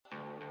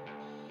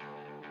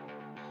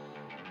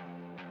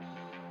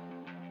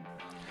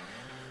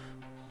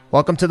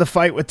Welcome to The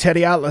Fight with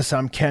Teddy Atlas.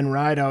 I'm Ken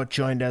Rideout,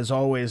 joined as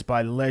always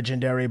by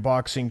legendary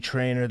boxing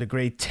trainer, the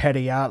great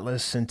Teddy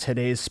Atlas, and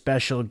today's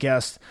special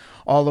guest,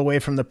 all the way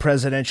from the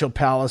presidential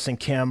palace in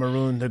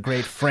Cameroon, the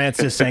great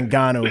Francis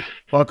Ngannou.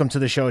 Welcome to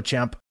the show,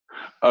 champ.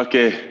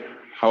 Okay.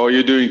 How are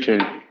you doing,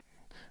 Ken?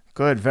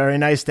 Good. Very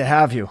nice to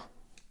have you.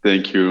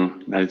 Thank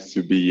you. Nice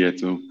to be here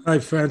too. Hi,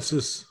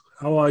 Francis.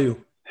 How are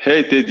you?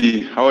 Hey,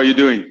 Teddy. How are you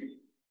doing?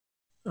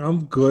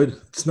 I'm good.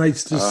 It's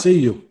nice to see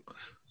you.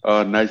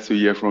 Nice to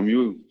hear from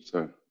you,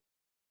 sir.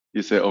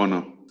 It's an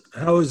honor.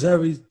 How is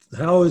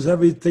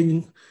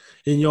everything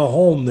in your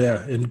home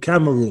there in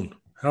Cameroon?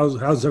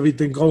 How's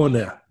everything going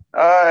there?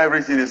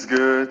 Everything is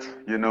good.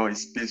 You know,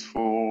 it's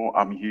peaceful.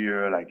 I'm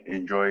here, like,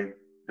 enjoying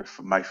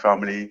my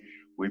family.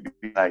 We've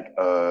been, like,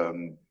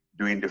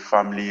 doing the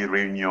family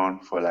reunion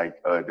for, like,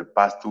 the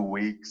past 2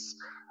 weeks,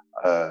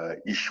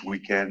 each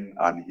weekend.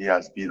 And it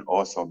has been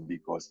awesome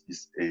because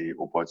it's an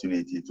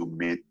opportunity to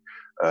meet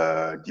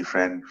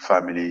different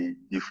family,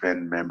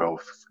 different member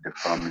of the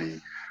family,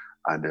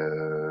 and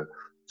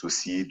to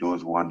see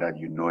those one that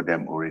you know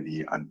them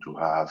already, and to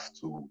have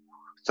to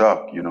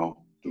talk, you know,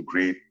 to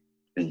greet,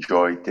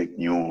 enjoy, take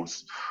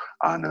news,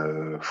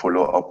 and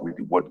follow up with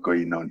what's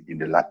going on in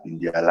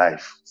their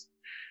life.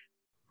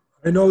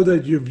 I know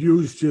that you've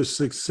used your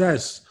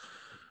success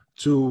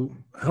to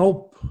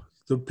help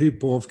the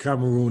people of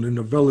Cameroon in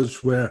the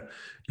village where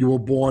you were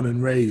born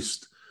and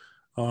raised.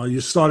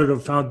 You started a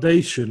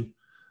foundation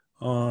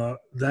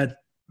that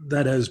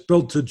has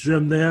built a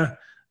gym there,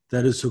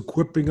 that is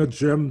equipping a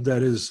gym,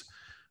 that is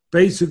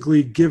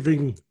basically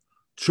giving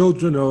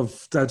children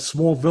of that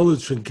small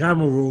village in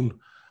Cameroon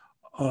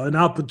an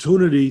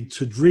opportunity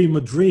to dream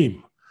a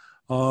dream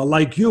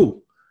like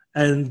you,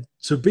 and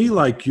to be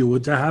like you,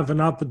 and to have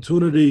an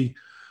opportunity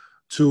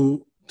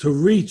to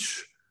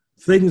reach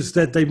things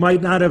that they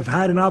might not have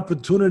had an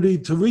opportunity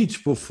to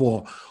reach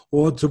before,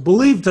 or to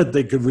believe that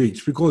they could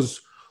reach, because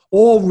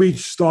all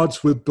reach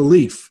starts with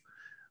belief.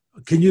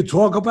 Can you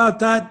talk about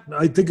that?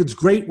 I think it's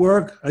great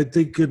work. I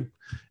think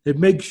it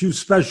makes you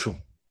special.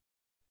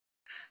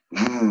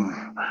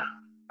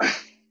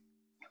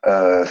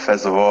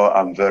 First of all,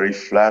 I'm very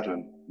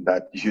flattered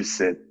that you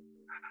said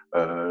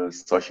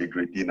such a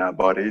great thing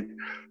about it.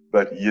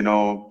 But, you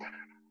know,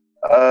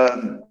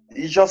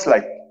 it's just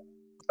like,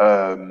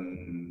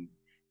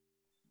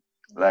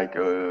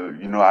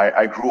 you know,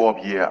 I grew up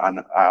here, and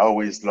I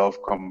always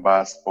loved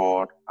combat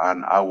sport.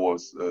 And I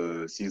was,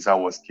 since I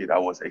was kid, I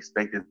was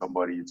expecting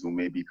somebody to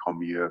maybe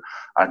come here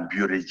and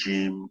build a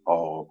gym,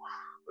 or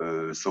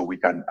so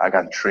I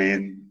can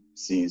train,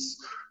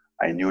 since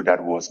I knew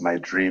that was my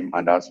dream,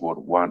 and that's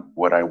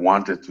what I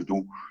wanted to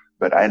do.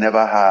 But I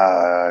never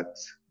had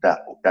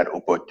that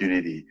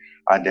opportunity.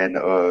 And then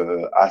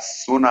as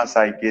soon as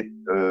I get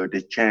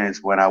the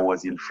chance, when I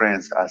was in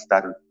France, I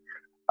started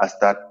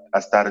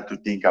to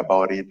think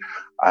about it,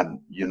 and,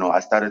 you know, I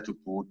started to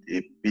put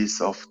a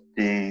piece of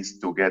things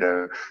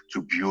together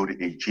to build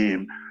a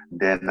gym.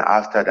 Then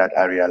after that,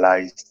 I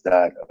realized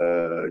that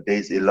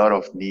there's a lot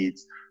of needy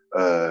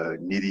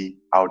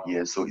out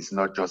here. So it's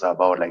not just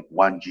about like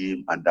one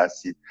gym and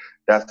that's it.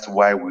 That's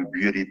why we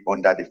build it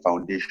under the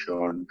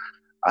foundation,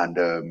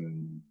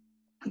 and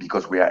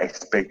because we are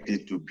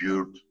expected to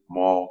build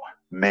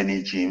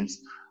many gyms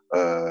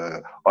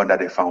under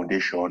the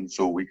foundation,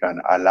 so we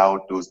can allow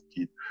those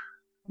kids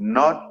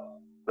not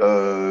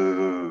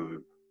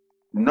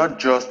not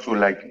just to,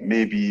 like,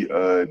 maybe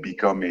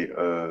become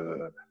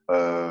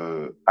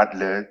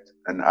athlete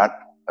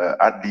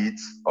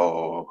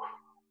or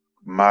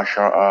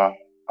martial art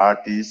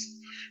artist,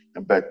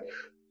 but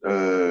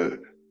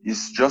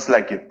it's just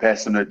like a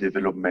personal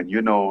development,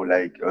 you know,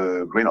 like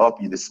growing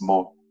up in a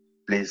small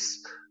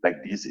place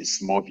like this, a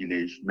small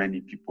village. Many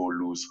people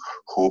lose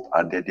hope,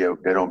 and they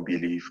don't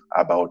believe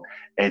about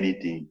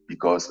anything,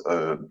 because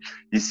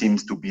it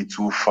seems to be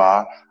too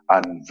far,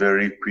 and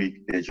very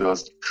quick they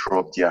just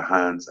drop their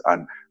hands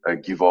and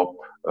give up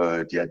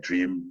their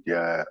dream,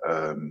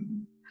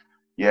 and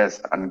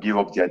give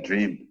up their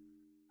dream.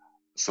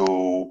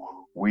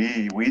 So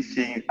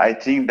I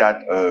think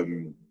that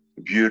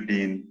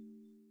building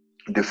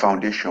the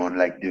foundation,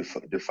 like the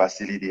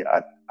facility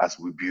as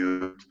we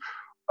build,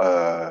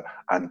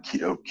 and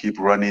keep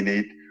running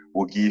it,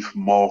 will give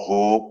more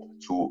hope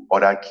to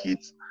other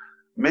kids.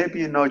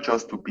 Maybe not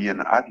just to be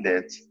an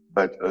athlete,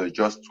 but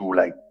just to,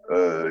 like,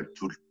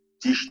 to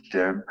teach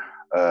them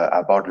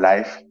about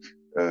life,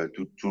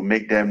 to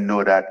make them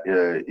know that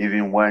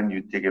even when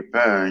you take a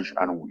punch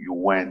and you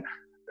went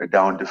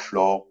down the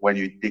floor, when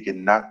you take a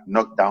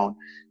knockdown,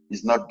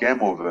 it's not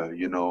game over.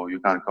 You know, you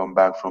can come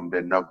back from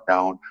the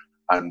knockdown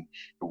and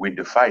win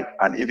the fight.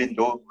 And even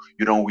though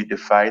you don't win the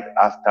fight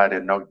after the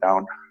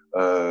knockdown,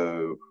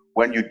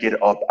 when you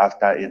get up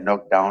after a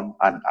knockdown,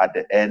 and at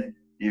the end,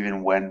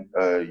 even when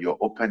your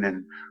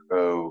opponent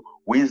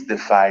wins the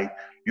fight,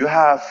 you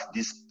have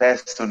this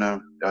personal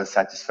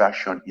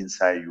satisfaction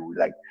inside you.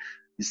 Like,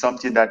 it's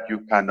something that you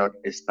cannot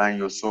explain.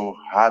 You're so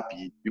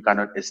happy, you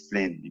cannot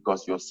explain,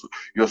 because you're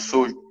just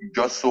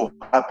so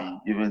happy,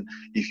 even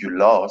if you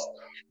lost,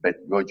 but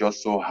you're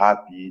just so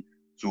happy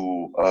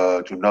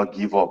to not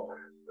give up,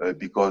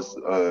 because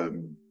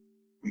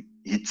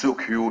it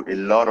took you a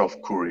lot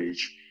of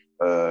courage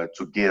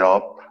to get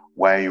up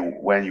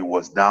when you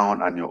was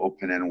down and your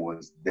opponent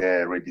was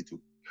there ready to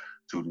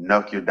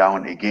knock you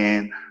down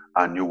again,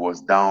 and you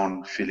was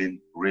down feeling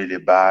really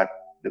bad.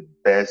 The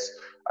best,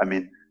 I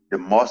mean, the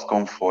most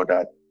comfort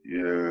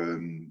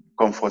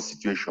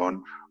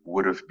situation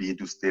would have been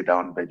to stay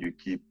down, but you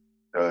keep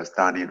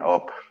standing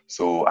up.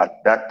 So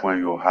at that point,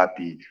 you're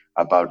happy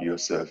about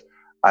yourself.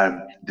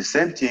 And the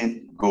same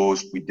thing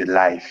goes with the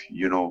life,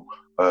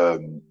 I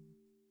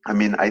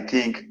mean, I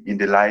think in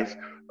the life,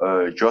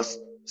 just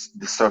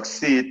the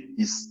succeed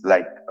is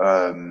like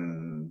a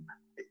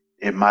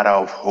matter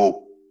of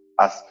hope.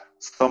 As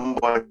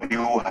somebody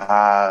who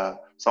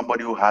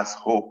has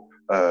hope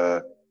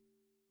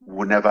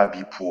will never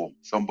be poor.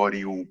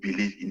 Somebody who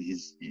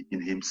believes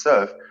in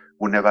himself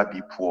will never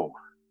be poor,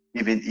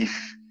 even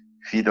if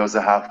he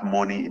doesn't have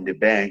money in the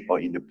bank or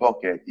in the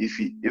pocket.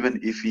 Even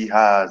if he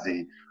has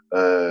a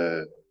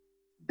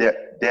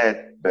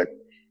debt, but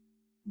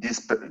this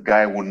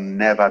guy will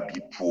never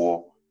be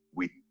poor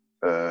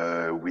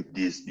with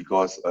this,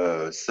 because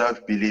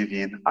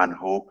self-believing and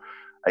hope,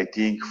 I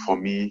think for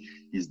me,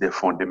 is the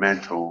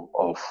fundamental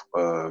of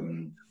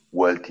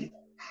wealthy.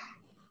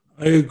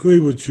 I agree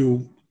with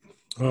you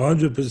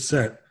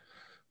 100%.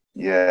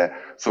 Yeah,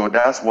 so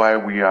that's why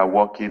we are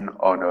working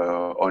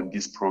on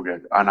this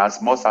project, and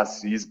as much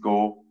as it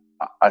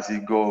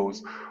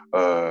goes,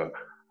 I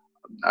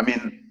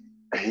mean,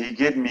 he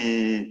get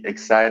me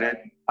excited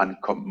and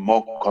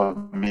more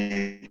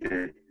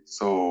committed.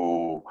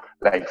 So,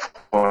 like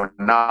for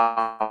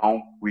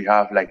now, we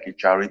have like a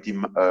charity.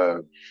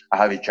 I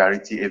have a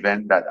charity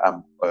event that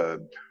I'm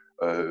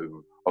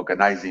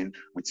organizing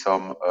with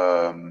some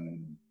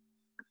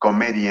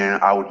comedian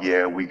out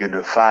here. We're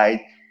gonna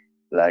fight,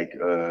 like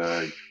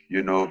but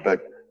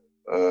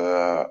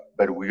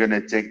we're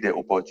gonna take the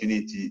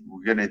opportunity.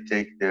 We're gonna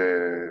take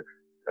the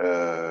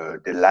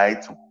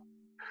light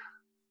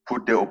to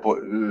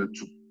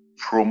to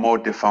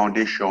promote the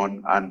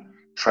foundation and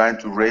trying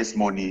to raise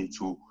money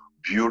to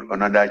build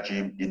another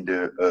gym in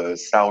the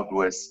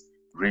southwest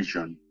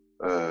region,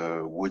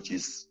 which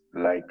is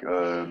like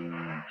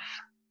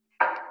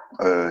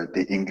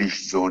the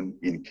English zone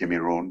in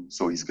Cameroon.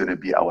 So it's going to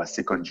be our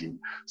second gym.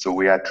 So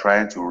we are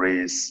trying to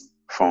raise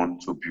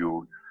funds to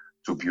build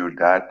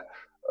that.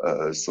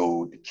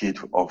 So the kid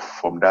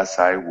from that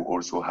side will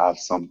also have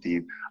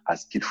something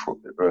as kid for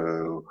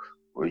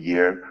a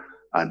year,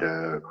 and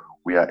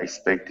we are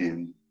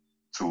expecting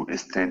to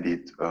extend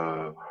it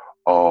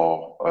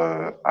all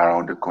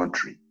around the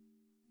country.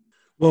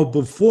 Well,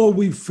 before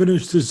we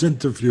finish this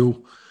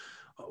interview,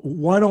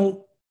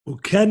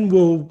 Ken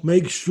will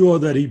make sure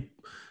that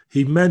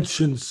he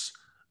mentions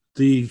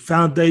the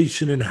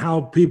foundation and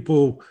how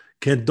people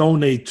can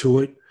donate to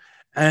it,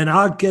 and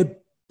I'll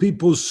get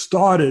people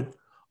started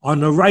on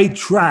the right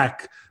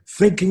track,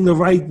 thinking the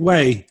right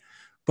way,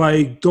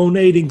 by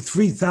donating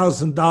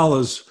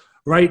 $3,000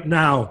 right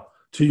now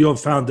to your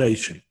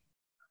foundation.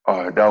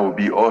 That would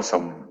be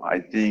awesome. I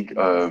think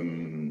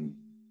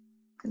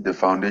the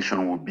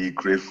foundation would be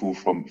grateful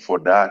for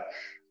that.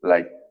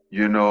 Like,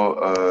 in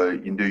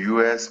the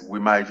US, we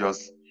might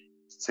just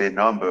say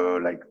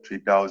number like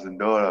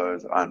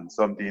 $3,000 and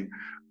something,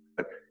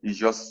 but it's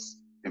just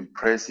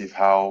impressive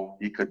how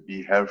it could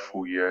be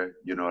helpful here.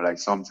 Like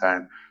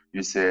sometimes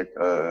you said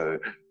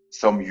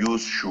some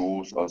used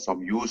shoes or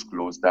some used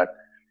clothes that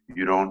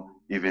you don't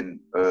even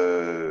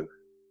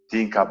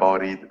think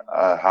about it,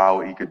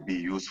 how it could be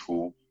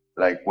useful.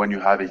 Like when you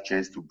have a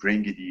chance to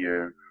bring it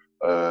here,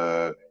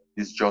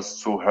 it's just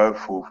so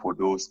helpful for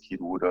those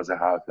kids who doesn't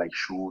have like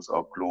shoes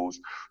or clothes.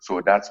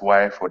 So that's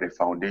why for the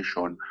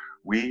foundation,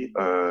 we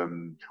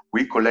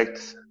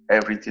collect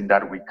everything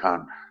that we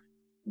can.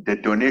 The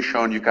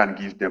donation, you can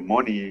give the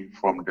money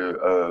from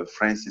the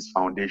Francis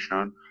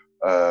Foundation,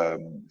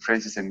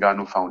 Francis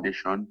Ngannou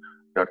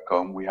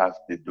Foundation.com. We have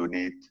the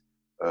donate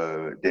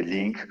the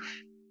link,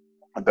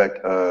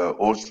 but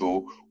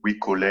also we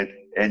collect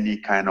any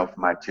kind of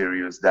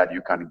materials that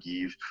you can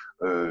give,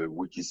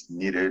 which is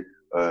needed,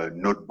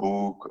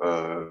 notebook,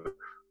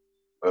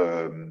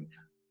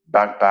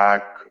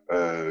 backpack,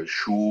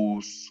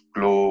 shoes,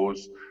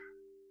 clothes,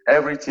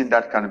 everything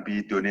that can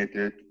be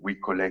donated, we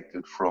collect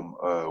it from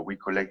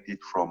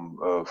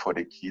for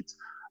the kids,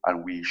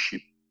 and we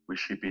ship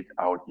it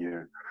out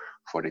here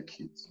for the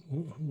kids.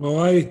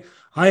 Well,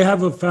 I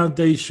have a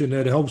foundation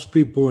that helps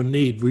people in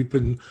need. We've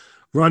been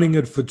running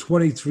it for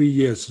 23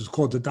 years. It's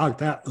called the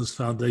Dr. Atlas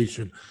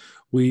Foundation.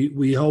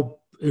 We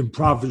help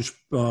impoverished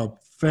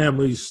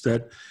families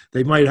that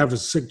they might have a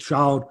sick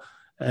child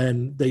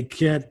and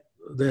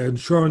their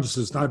insurance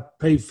does not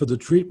pay for the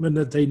treatment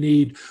that they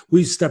need.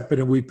 We step in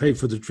and we pay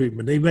for the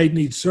treatment. They may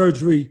need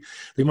surgery.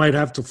 They might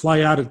have to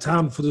fly out of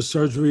town for the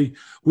surgery.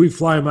 We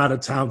fly them out of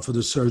town for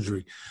the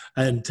surgery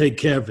and take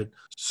care of it.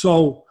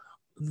 So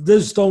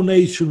this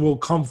donation will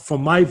come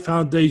from my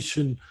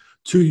foundation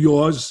to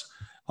yours.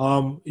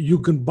 You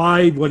can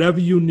buy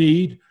whatever you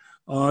need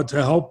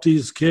to help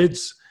these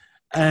kids.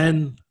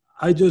 And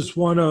I just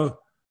want to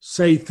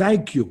say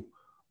thank you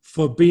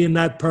for being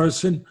that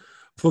person,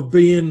 for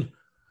being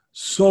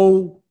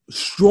so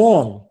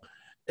strong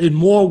in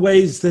more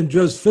ways than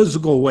just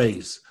physical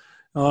ways.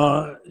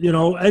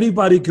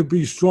 Anybody could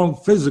be strong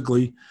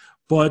physically,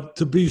 but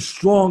to be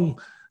strong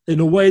in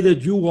the way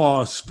that you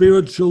are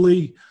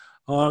spiritually,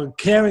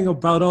 caring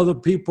about other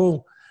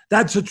people,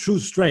 that's a true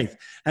strength.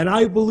 And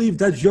I believe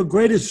that's your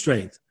greatest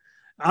strength.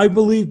 I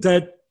believe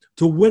that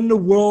to win the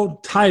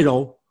world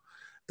title,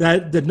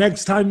 that the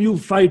next time you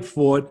fight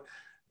for it,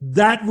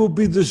 that will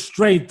be the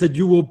strength that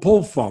you will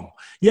pull from.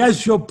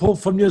 Yes, you'll pull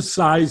from your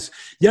size.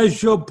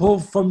 Yes, you'll pull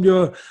from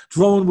your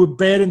throwing with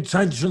bad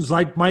intentions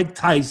like Mike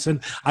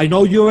Tyson. I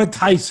know you're a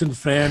Tyson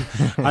fan.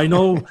 I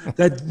know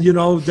that,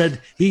 that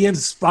he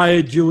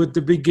inspired you at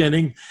the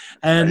beginning.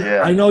 And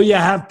Yeah. I know you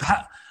have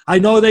I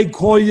know they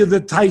call you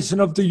the Tyson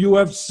of the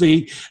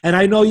UFC, and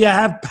I know you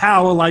have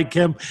power like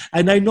him,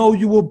 and I know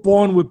you were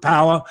born with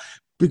power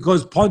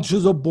because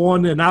punches are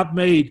born, they're not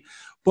made.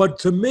 But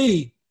to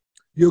me,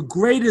 your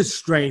greatest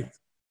strength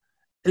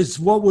is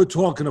what we're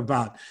talking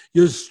about.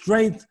 Your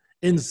strength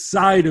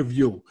inside of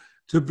you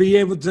to be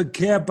able to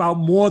care about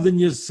more than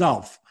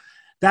yourself.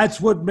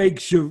 That's what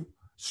makes you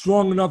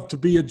strong enough to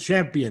be a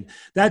champion.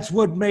 That's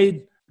what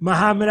made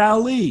Muhammad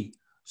Ali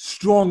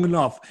strong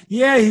enough.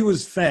 Yeah, he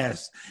was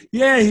fast.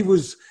 Yeah, he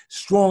was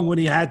strong when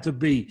he had to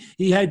be.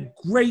 He had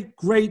great,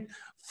 great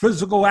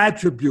physical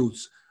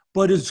attributes.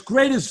 But his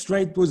greatest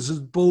strength was his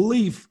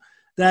belief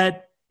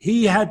that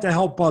he had to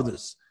help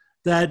others,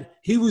 that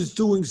he was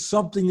doing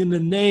something in the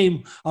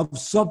name of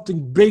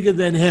something bigger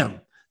than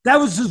him. That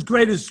was his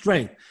greatest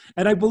strength.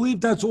 And I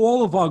believe that's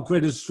all of our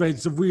greatest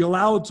strengths if we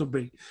allow it to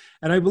be.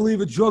 And I believe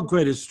it's your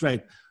greatest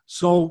strength.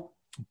 So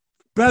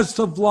best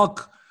of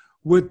luck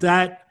with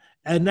that.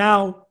 And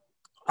now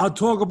I'll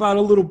talk about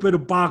a little bit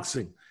of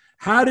boxing.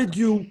 How did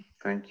you...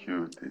 Thank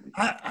you, Teddy.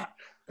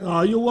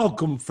 You're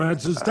welcome,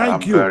 Francis.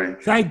 Thank you.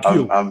 Thank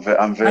you. I'm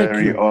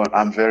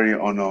very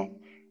honored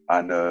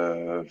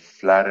and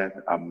flattered.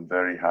 I'm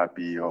very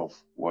happy of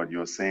what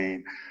you're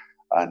saying.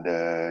 And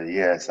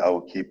yes,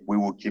 we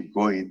will keep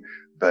going.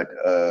 But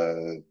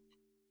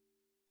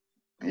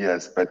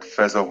yes, but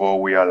first of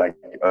all, we are like,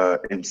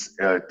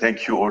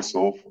 thank you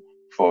also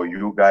for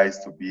you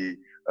guys to be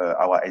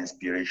our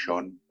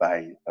inspiration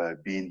by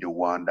being the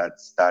one that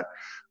start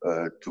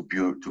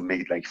to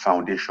make like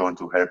foundation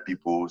to help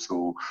people.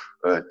 So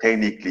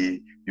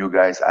technically, you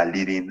guys are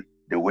leading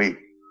the way.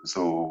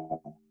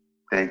 So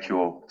thank you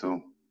all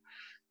too.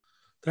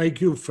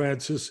 Thank you,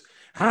 Francis.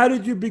 How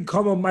did you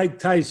become a Mike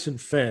Tyson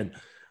fan?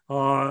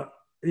 Where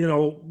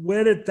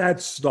did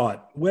that start?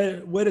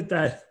 Where did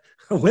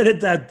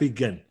that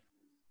begin?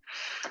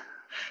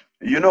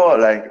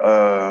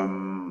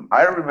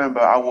 I remember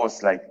I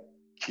was like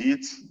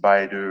kids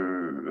by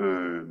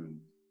the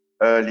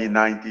early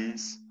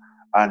 90s,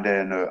 and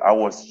then I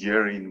was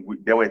hearing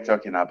they were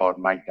talking about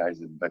Mike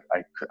Tyson, but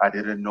I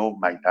didn't know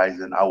Mike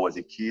Tyson. I was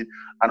a kid,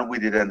 and we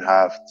didn't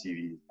have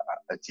TV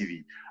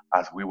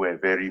as we were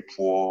very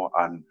poor,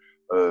 and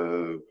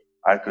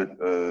I could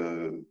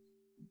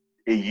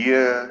a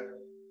year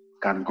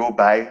can go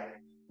by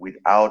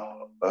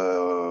without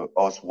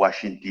us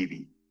watching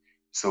TV.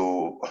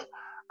 So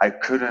I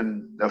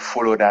couldn't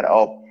follow that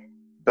up.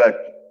 But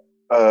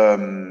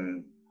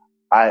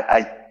I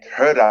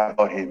heard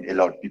about him a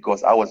lot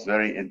because I was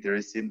very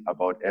interested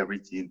about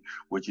everything,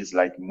 which is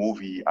like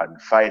movie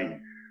and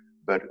fighting.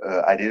 But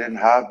I didn't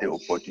have the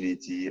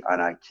opportunity,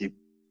 and I keep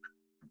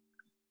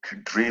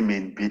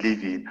dreaming,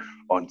 believing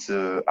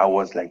until I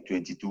was like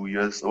 22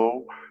 years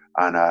old.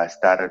 And I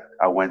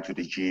went to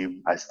the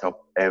gym. I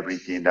stopped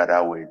everything that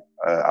I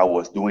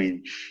was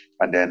doing.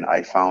 And then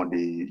I found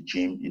a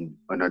gym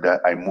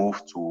I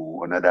moved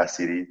to another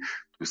city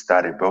to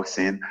start a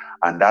boxing.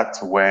 And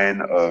that's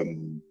when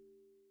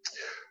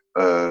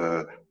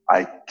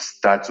I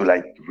start to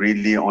like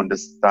really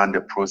understand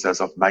the process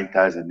of Mike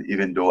Tyson,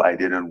 even though I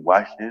didn't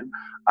watch him.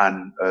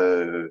 And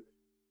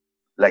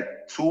like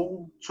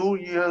 2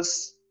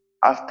 years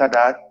after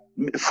that,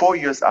 4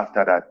 years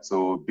after that,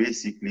 so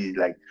basically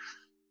like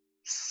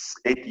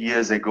 8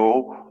 years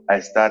ago, I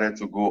started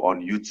to go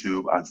on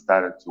YouTube and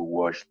started to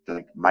watch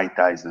like Mike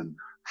Tyson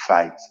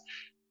fights,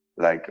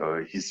 like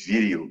his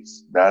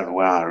videos. That's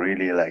when I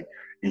really like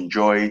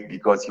enjoy it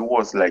because he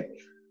was like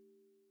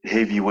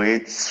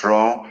heavyweight,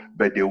 strong,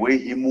 but the way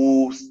he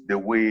moves, the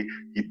way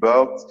he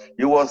boxed,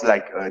 he was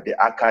like the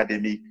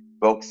academic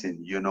boxing.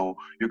 You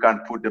can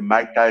put the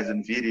Mike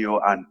Tyson video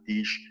and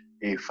teach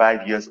a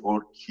 5 years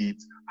old kid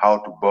how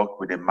to box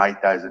with a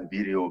Mike Tyson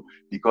video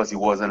because he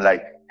wasn't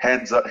like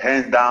hands up,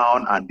 hand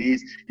down, and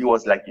this. He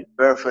was like a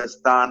perfect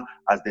stand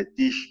as they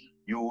teach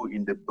you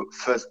in the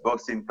first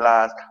boxing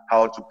class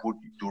how to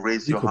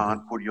raise your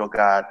hand, put your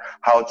guard,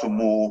 how to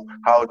move,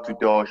 how to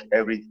dodge,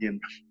 everything.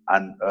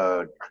 And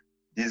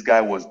this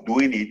guy was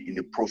doing it in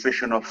the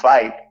professional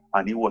fight,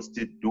 and he was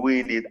still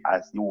doing it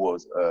as he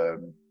was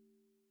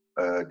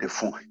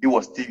he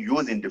was still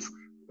using the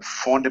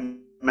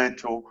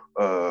fundamental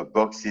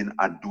boxing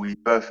and doing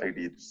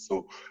perfectly.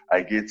 So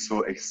I get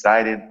so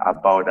excited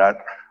about that,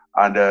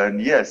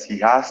 And yes, he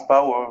has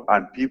power,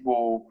 and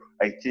people,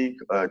 I think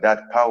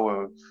that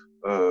power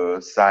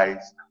side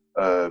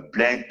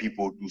blend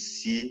people to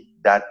see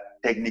that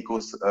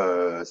technical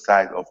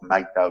side of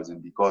Mike Tyson,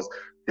 because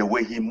the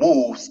way he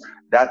moves,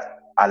 that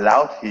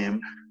allowed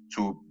him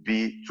to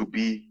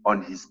be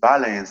on his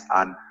balance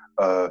and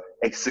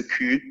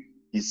execute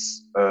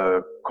his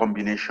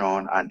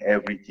combination and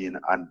everything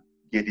and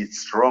get it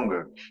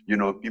stronger.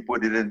 People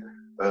didn't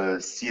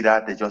see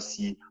that; they just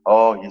see,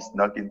 oh, he's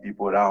knocking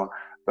people down.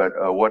 But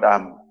what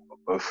I'm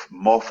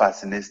more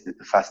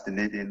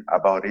fascinating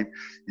about it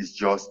is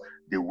just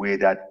the way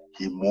that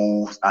he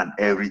moves and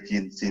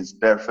everything seems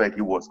perfect.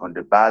 He was on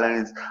the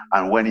balance,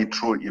 and when he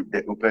threw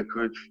the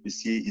uppercut, you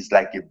see, it's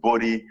like a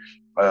body,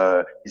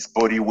 his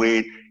body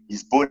weight.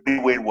 His body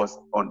weight was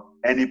on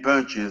any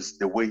punches.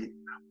 The way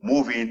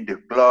moving, the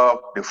glove,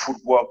 the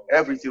footwork,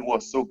 everything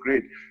was so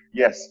great.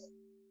 Yes,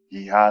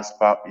 he has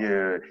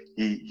power.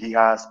 He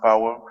has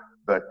power,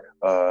 but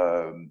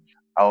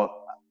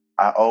I'll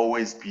I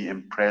always be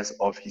impressed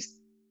of his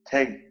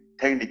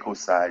technical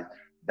side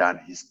than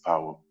his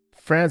power.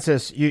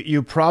 Francis,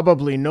 you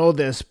probably know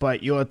this,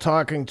 but you're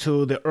talking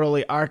to the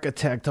early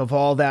architect of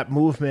all that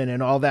movement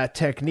and all that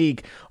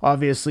technique,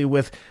 obviously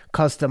with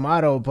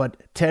Customato, but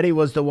Teddy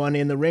was the one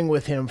in the ring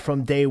with him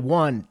from day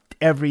one,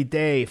 every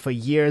day for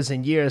years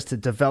and years to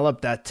develop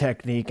that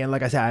technique. And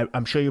like I said,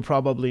 I'm sure you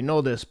probably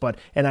know this,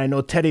 and I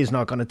know Teddy's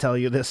not going to tell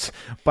you this,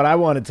 but I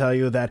want to tell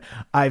you that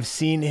I've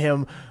seen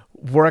him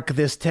work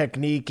this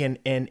technique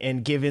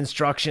and give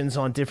instructions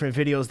on different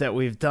videos that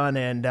we've done.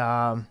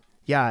 And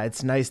yeah,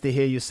 it's nice to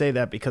hear you say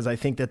that, because I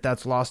think that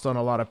that's lost on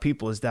a lot of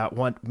people, is that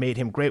what made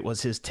him great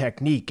was his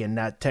technique. And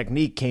that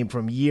technique came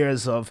from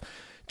years of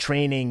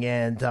training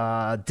and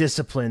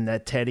discipline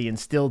that Teddy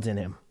instilled in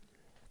him.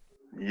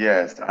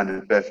 Yes, and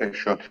the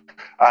perfection.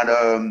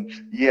 And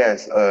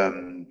yes,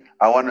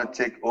 I want to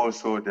take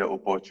also the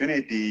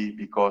opportunity,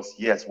 because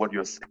yes, what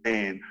you're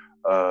saying,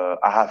 I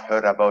have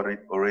heard about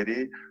it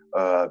already.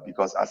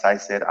 Because as I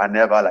said, I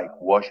never like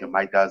watched a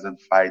Mike Tyson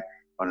fight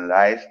on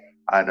live,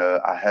 and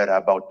I heard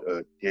about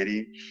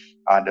Teddy.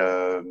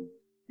 And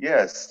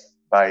yes,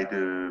 by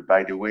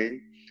the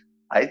way,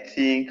 I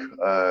think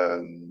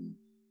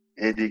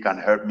Eddie can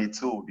help me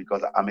too,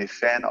 because I'm a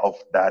fan of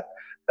that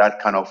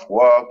kind of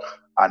work,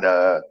 and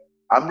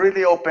I'm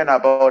really open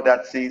about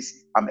that.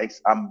 Since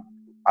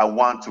I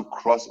want to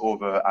cross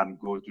over and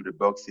go to the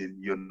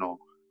boxing.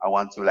 I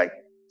want to like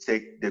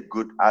take the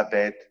good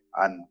habit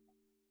and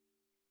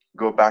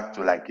go back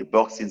to like a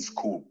boxing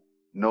school.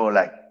 No,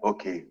 like,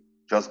 okay,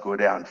 just go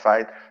there and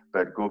fight,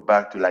 but go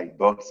back to like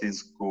boxing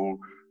school,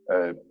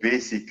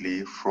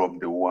 basically from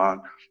the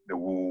one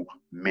who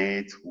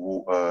made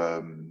who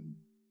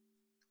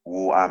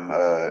I'm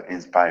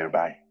inspired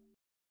by.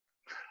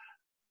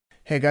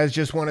 Hey guys,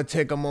 just want to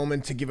take a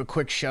moment to give a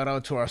quick shout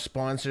out to our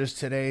sponsors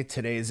today.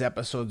 Today's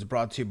episode is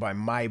brought to you by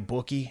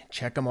MyBookie.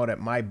 Check them out at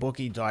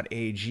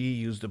mybookie.ag.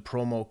 Use the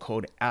promo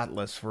code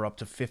ATLAS for up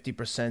to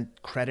 50%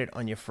 credit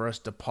on your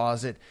first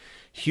deposit.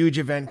 Huge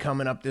event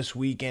coming up this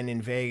weekend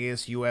in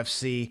Vegas,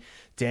 UFC,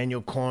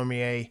 Daniel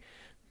Cormier,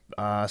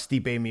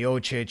 Stipe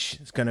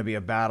Miocic. It's going to be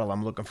a battle.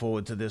 I'm looking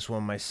forward to this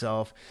one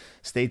myself.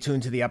 Stay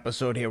tuned to the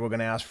episode here. We're going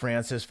to ask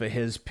Francis for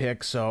his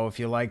pick. So if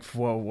you like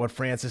what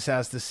Francis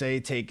has to say,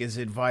 take his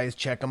advice.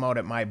 Check him out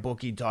at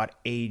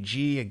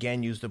mybookie.ag.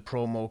 Again, use the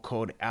promo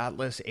code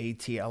ATLAS,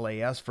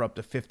 ATLAS, for up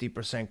to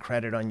 50%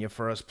 credit on your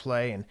first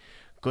play. And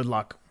good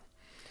luck.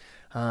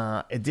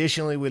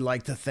 Additionally, we'd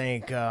like to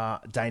thank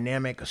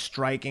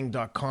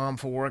dynamicstriking.com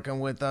for working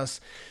with us.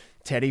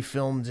 Teddy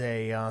filmed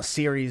a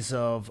series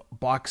of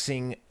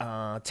boxing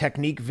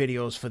technique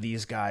videos for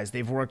these guys.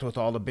 They've worked with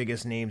all the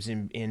biggest names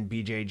in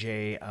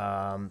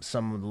BJJ,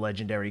 some of the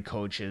legendary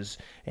coaches,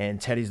 and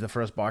Teddy's the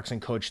first boxing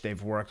coach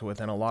they've worked with,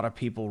 and a lot of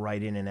people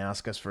write in and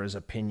ask us for his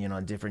opinion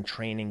on different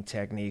training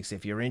techniques.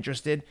 If you're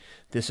interested,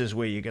 this is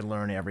where you can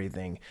learn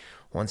everything.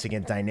 Once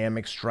again,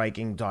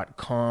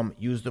 dynamicstriking.com.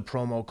 Use the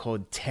promo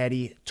code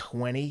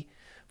TEDDY20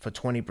 for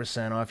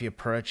 20% off your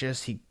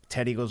purchase.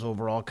 Teddy goes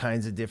over all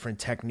kinds of different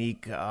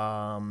technique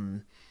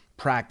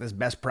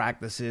best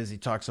practices. He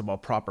talks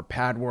about proper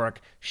pad work,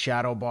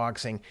 shadow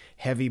boxing,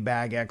 heavy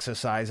bag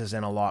exercises,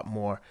 and a lot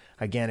more.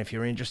 Again, if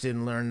you're interested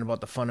in learning about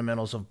the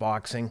fundamentals of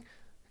boxing,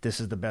 this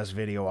is the best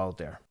video out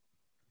there.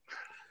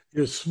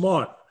 You're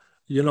smart.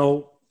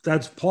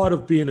 That's part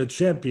of being a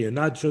champion,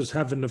 not just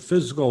having the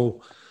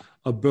physical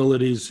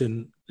abilities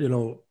and,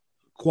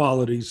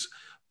 qualities,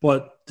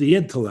 but the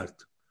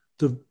intellect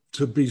to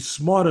be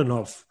smart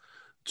enough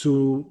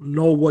to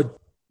know what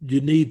you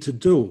need to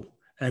do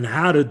and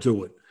how to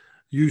do it.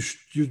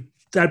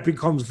 That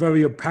becomes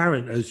very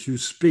apparent as you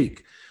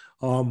speak.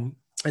 And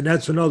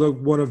that's another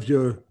one of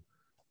your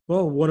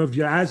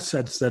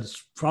assets.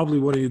 That's probably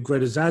one of your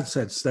greatest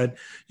assets, that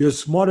you're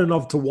smart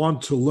enough to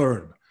want to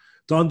learn,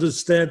 to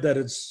understand that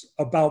it's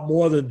about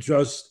more than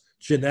just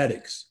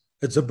genetics.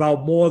 It's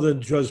about more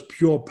than just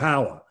pure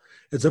power.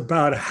 It's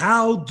about,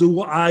 how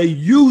do I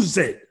use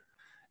it?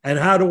 And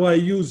how do I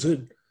use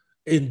it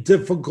in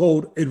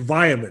difficult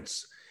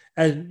environments?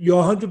 And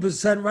you're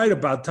 100% right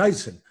about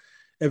Tyson.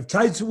 If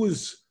Tyson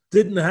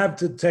didn't have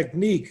the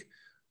technique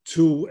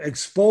to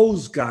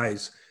expose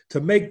guys,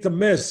 to make the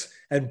miss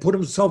and put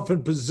himself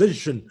in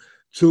position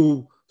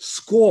to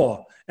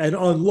score and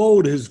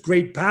unload his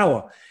great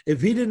power,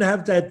 if he didn't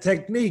have that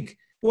technique,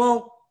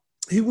 well,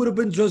 he would have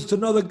been just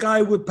another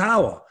guy with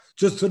power,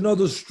 just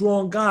another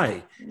strong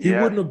guy. He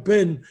wouldn't have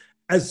been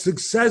as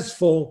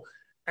successful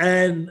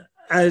and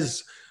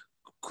as,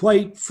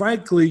 quite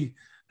frankly,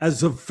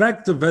 as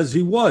effective as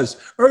he was.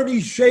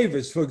 Ernie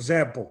Shavers, for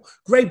example,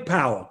 great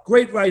power,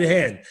 great right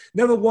hand,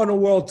 never won a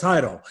world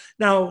title.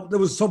 Now, there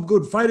was some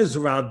good fighters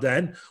around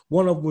then.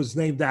 One of them was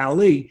named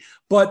Ali,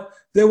 but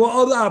there were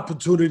other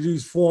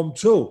opportunities for him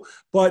too.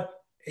 But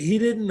he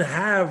didn't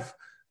have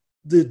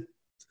the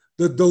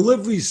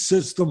delivery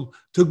system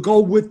to go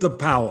with the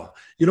power.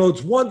 You know,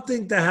 it's one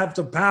thing to have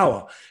the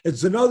power.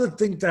 It's another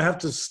thing to have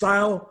the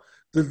style,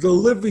 the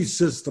delivery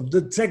system,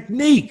 the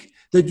technique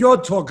that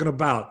you're talking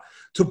about,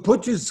 to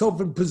put yourself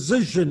in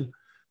position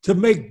to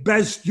make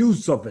best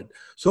use of it.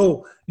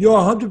 So you're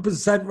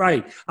 100%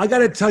 right. I got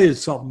to tell you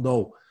something,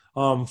 though,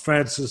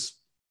 Francis.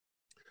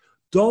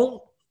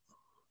 You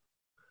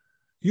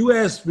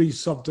asked me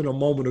something a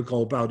moment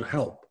ago about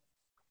help.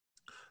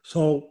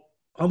 So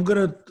I'm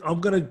gonna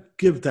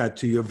give that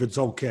to you if it's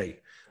okay.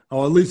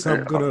 Or at least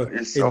I'm gonna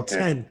intend.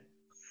 Okay.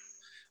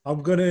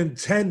 I'm gonna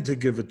intend to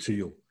give it to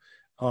you.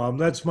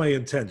 That's my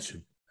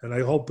intention, and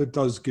I hope it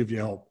does give you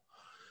help.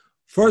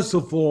 First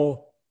of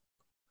all,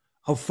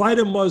 a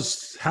fighter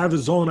must have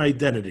his own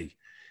identity.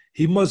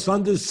 He must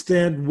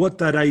understand what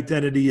that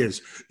identity is.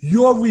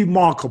 You're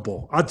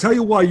remarkable. I'll tell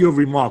you why you're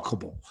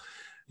remarkable.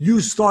 You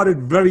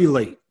started very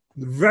late,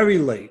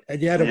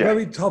 and you had a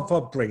very tough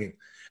upbringing.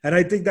 And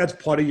I think that's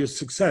part of your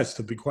success,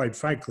 to be quite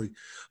frank,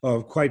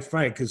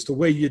 is the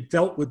way you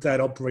dealt with that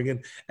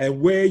upbringing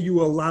and where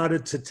you allowed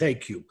it to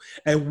take you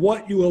and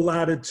what you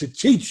allowed it to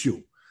teach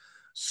you.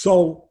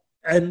 So,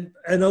 and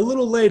a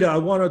little later, I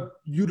want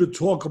you to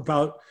talk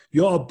about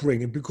your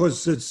upbringing,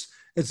 because it's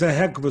a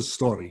heck of a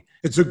story.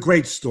 It's a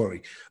great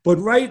story. But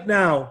right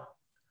now,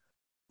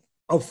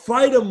 a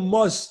fighter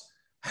must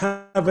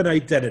have an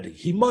identity.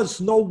 He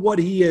must know what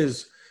he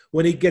is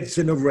when he gets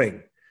in the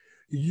ring.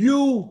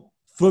 You,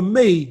 for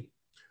me,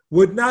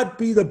 would not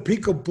be the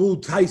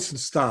peekaboo Tyson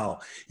style.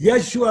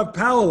 Yes, you have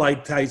power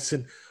like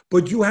Tyson,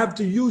 but you have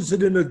to use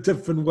it in a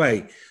different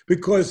way,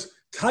 because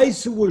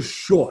Tyson was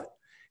short.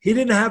 He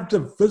didn't have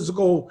the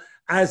physical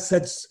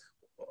assets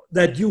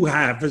that you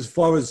have as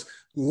far as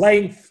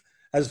length,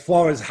 as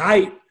far as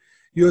height.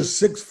 You're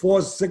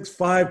 6'4",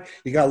 6'5",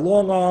 you got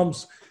long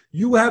arms.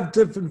 You have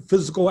different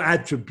physical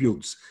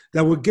attributes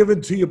that were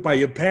given to you by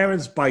your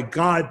parents, by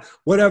God,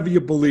 whatever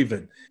you believe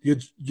in, your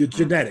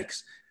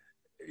genetics.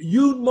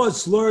 You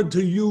must learn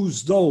to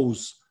use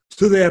those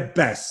to their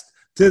best,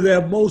 to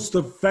their most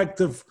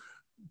effective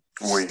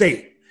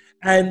state.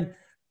 And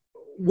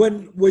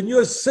when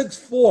you're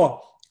 6'4",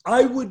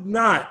 I would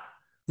not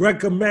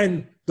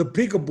recommend the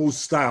peekaboo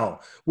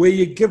style, where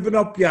you're giving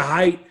up your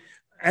height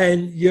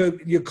and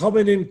you're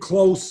coming in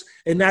close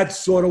in that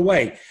sort of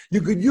way.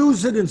 You could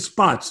use it in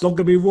spots, don't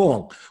get me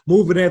wrong.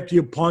 Moving after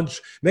your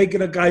punch,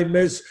 making a guy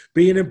miss,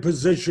 being in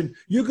position.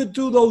 You could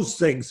do those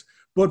things.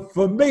 But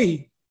for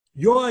me,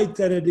 your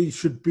identity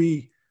should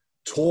be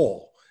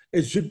tall.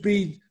 It should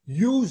be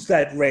use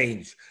that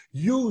range.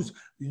 Use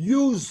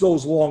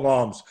those long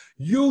arms.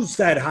 Use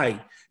that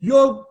height.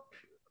 Your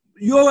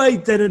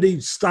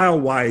identity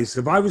style-wise,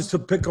 if I was to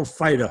pick a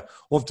fighter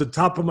off the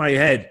top of my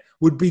head,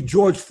 would be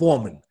George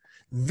Foreman.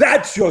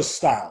 That's your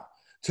style.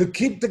 To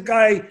keep the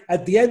guy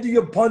at the end of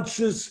your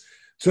punches,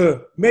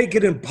 to make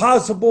it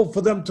impossible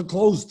for them to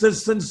close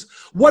distance.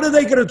 What are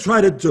they going to try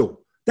to do?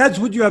 That's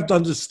what you have to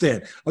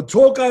understand. A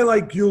tall guy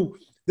like you,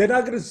 they're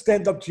not going to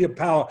stand up to your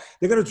power.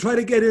 They're going to try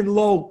to get in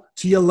low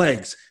to your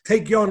legs,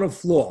 take you on the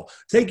floor,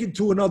 take you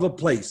to another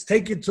place,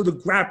 take you to the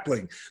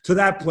grappling, to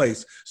that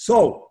place.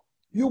 So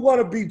you want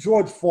to be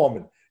George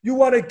Foreman. You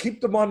want to keep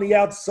them on the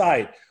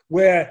outside,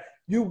 where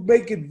you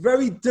make it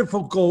very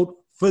difficult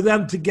for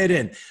them to get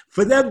in.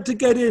 For them to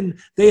get in,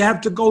 they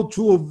have to go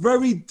to a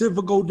very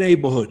difficult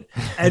neighborhood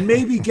and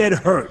maybe get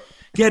hurt,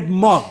 get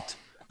mugged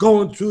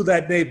going through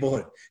that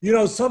neighborhood. You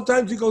know,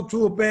 sometimes you go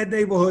through a bad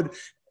neighborhood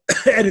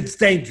and it's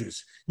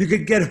dangerous. You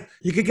could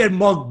get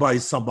mugged by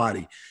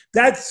somebody.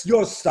 That's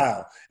your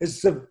style, is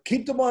to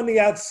keep them on the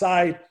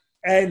outside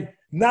and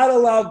not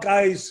allow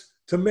guys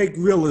to make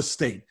real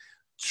estate.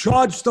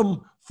 Charge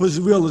them for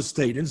real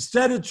estate.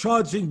 Instead of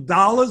charging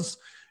dollars,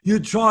 you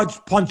charge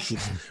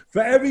punches.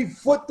 For every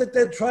foot that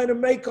they're trying to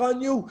make on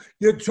you,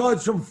 you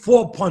charge them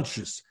 4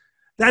 punches.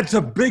 That's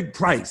a big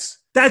price.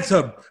 That's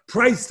a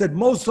price that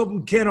most of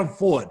them can't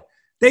afford.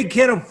 They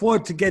can't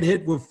afford to get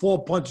hit with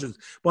 4 punches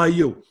by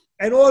you.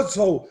 And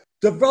also,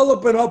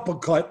 develop an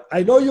uppercut.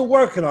 I know you're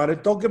working on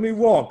it, don't get me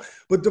wrong,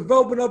 but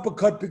develop an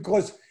uppercut,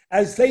 because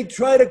as they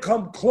try to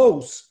come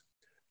close,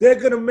 they're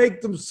going to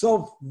make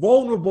themselves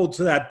vulnerable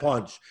to that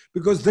punch,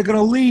 because they're going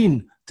to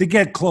lean to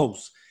get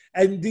close.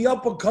 And the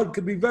uppercut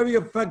can be very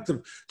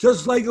effective,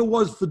 just like it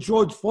was for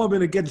George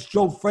Foreman against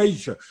Joe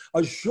Frazier,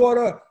 a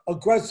shorter,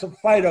 aggressive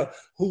fighter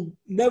who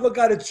never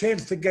got a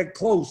chance to get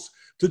close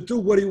to do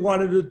what he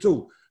wanted to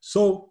do.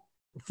 So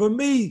for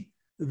me,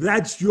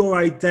 that's your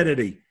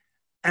identity.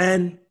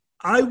 And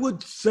I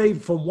would say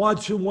from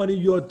watching one of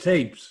your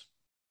tapes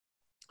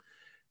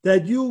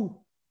that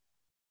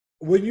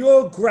when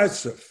you're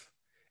aggressive,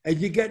 and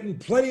you're getting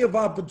plenty of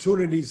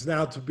opportunities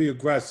now to be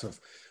aggressive.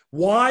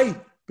 Why?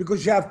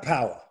 Because you have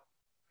power.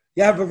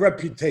 You have a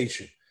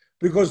reputation.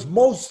 Because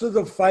most of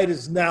the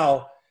fighters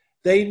now,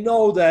 they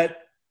know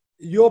that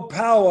your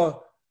power,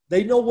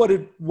 they know what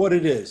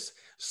it is.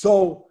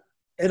 So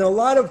in a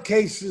lot of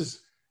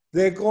cases,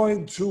 they're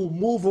going to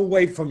move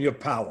away from your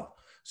power.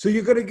 So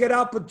you're going to get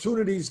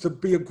opportunities to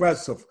be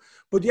aggressive.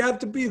 But you have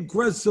to be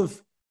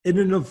aggressive in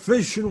an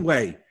efficient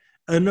way,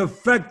 an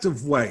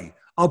effective way,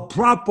 a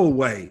proper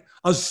way,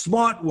 a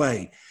smart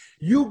way.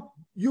 You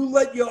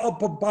let your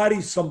upper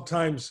body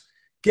sometimes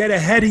get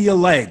ahead of your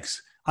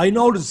legs. I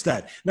noticed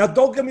that. Now,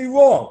 don't get me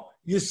wrong.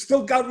 You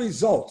still got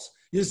results.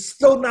 You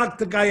still knocked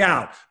the guy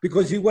out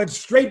because he went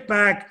straight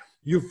back,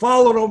 you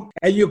followed him,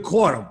 and you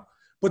caught him.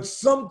 But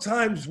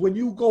sometimes when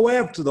you go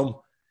after them,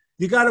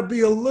 you got to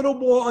be a little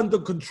more under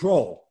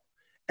control.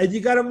 And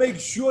you got to make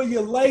sure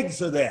your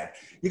legs are there.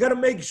 You got to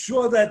make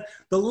sure that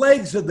the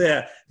legs are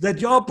there, that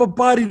your upper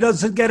body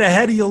doesn't get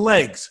ahead of your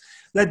legs,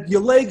 that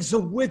your legs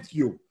are with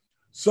you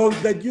so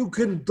that you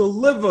can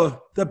deliver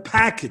the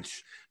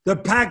package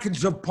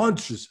of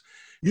punches.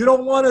 You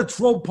don't want to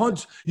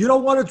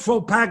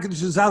throw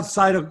packages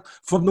outside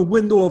from the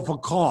window of a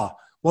car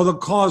while the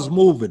car's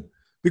moving,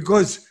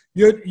 because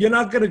you're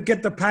not going to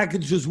get the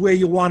packages where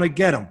you want to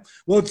get them.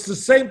 Well, it's the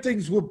same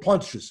things with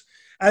punches.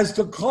 As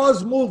the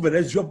car's moving,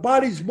 as your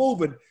body's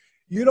moving,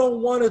 you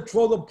don't want to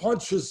throw the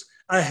punches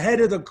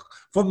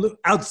from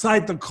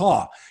outside the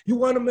car. You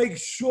want to make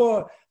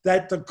sure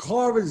that the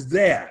car is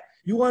there.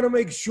 You want to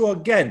make sure,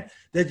 again,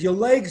 that your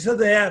legs are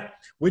there.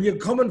 When you're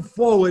coming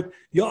forward,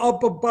 your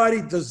upper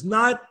body does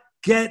not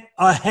get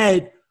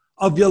ahead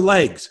of your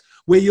legs,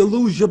 where you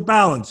lose your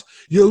balance,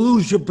 you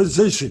lose your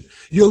position,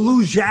 you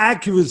lose your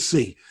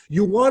accuracy.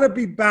 You want to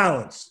be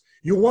balanced.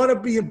 You want to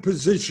be in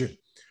position.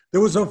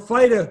 There was a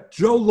fighter,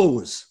 Joe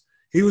Louis.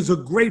 He was a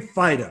great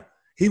fighter.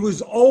 He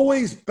was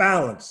always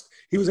balanced.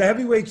 He was a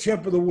heavyweight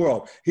champ of the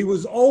world. He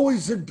was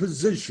always in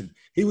position.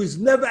 He was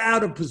never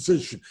out of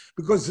position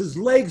because his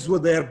legs were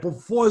there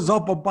before his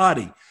upper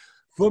body.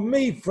 For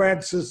me,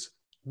 Francis,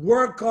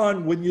 work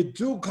on when you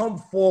do come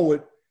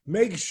forward,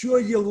 make sure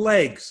your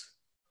legs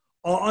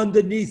are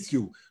underneath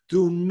you.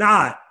 Do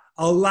not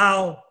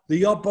allow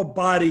the upper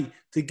body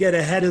to get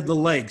ahead of the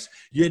legs.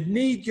 You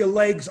need your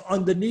legs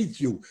underneath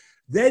you.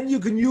 Then you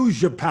can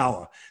use your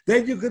power.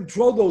 Then you can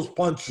throw those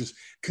punches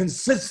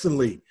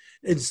consistently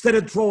instead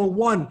of throwing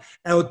one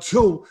or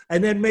two,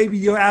 and then maybe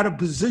you're out of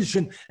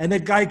position and the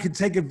guy can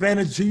take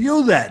advantage of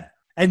you then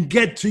and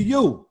get to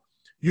you.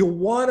 You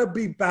want to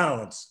be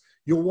balanced.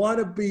 You want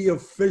to be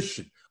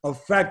efficient,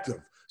 effective.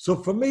 So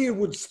for me, it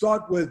would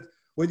start with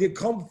when you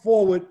come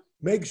forward,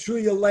 make sure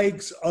your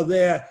legs are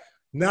there,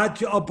 not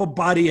your upper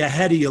body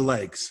ahead of your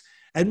legs.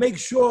 And make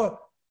sure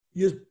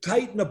you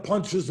tighten the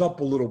punches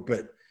up a little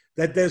bit,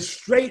 that they're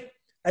straight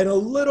and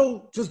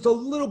just a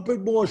little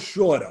bit more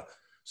shorter.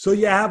 So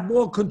you have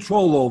more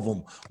control over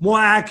them, more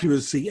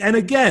accuracy. And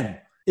again,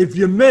 if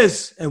you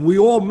miss, and we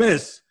all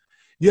miss,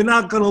 you're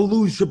not going to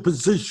lose your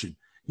position.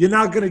 You're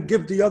not going to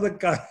give the other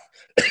guy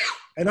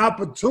an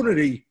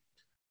opportunity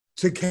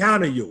to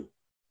counter you,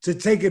 to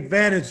take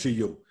advantage of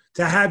you,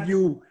 to have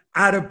you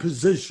out of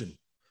position.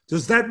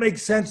 Does that make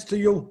sense to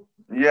you?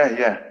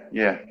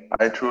 Yeah.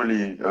 I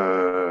truly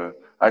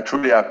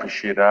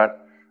appreciate that.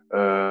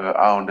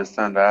 I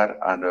understand that.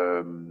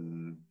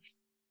 And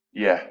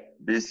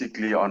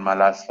basically on my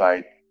last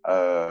fight,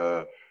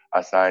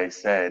 as I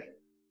said,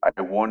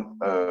 I won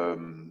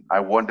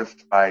the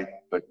fight,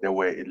 but there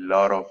were a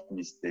lot of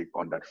mistakes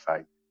on that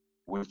fight,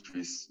 which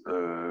is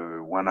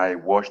when I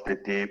watched the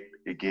tape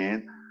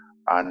again,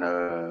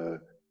 and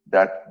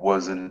that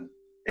wasn't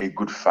a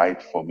good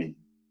fight for me,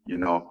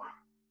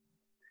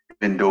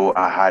 even though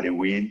I had a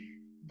win,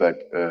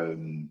 but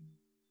in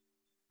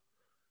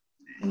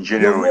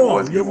general,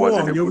 it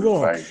wasn't a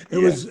good fight. It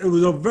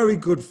was a very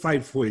good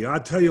fight for you. I'll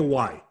tell you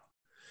why.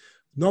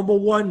 Number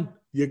one,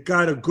 you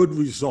got a good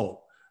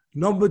result.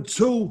 Number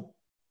two,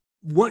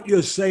 what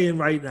you're saying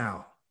right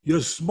now,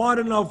 you're smart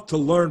enough to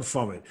learn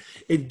from it.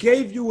 It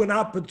gave you an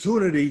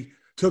opportunity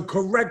to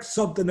correct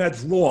something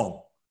that's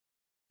wrong.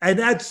 And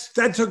that's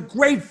a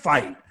great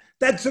fight.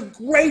 That's a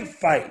great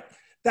fight.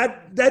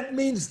 That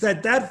means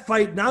that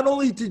fight, not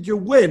only did you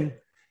win,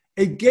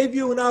 it gave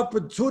you an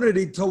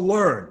opportunity to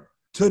learn,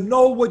 to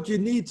know what you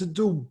need to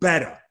do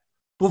better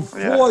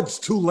before it's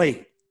too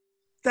late.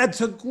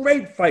 That's a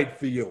great fight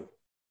for you.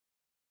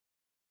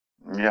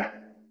 Yeah.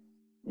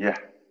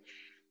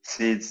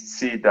 See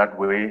it that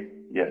way.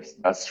 Yes,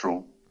 that's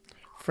true.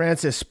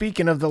 Francis,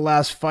 speaking of the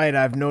last fight,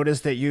 I've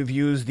noticed that you've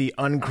used the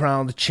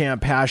uncrowned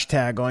champ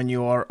hashtag on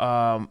your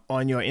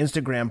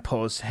Instagram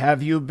posts.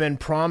 Have you been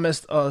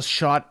promised a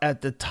shot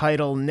at the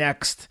title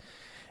next?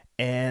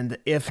 And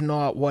if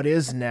not, what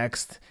is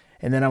next?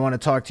 And then I want to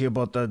talk to you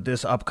about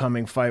this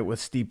upcoming fight with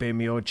Stipe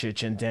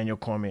Miocic and Daniel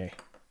Cormier.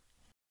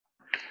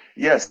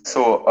 Yes,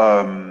 so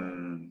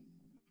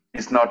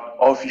it's not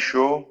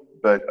official,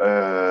 but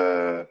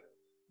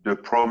the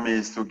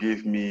promise to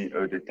give me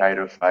the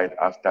title fight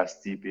after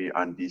Stipe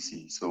and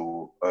DC.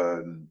 So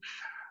I'm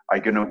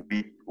gonna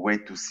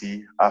wait to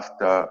see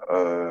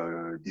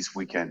after this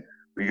weekend.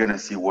 We're gonna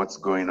see what's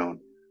going on,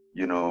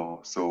 you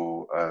know.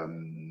 So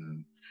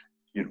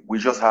we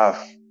just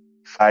have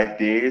 5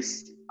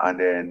 days, and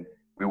then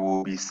we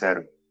will be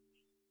settled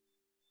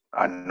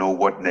and know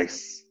what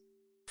next.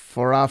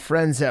 For our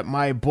friends at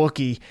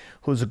MyBookie,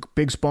 who's a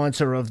big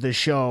sponsor of the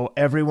show,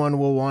 everyone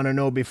will want to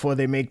know before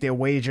they make their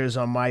wagers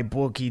on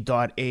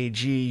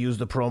mybookie.ag. Use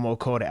the promo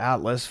code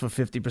ATLAS for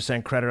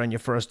 50% credit on your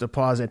first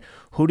deposit.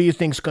 Who do you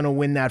think's going to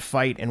win that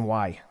fight and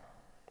why?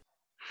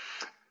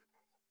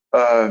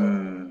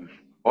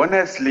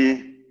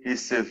 Honestly,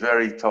 it's a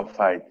very tough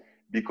fight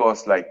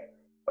because the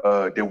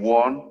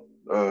one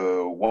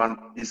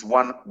is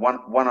one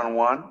on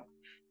one,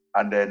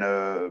 and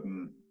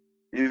then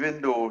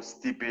even though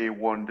Stipe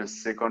won the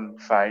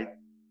second fight,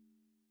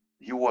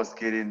 he was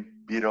getting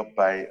beat up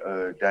by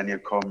Daniel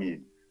Cormier.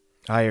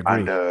 I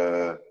agree.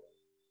 And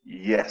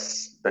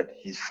yes, but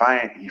he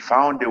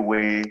found a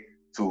way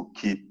to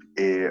keep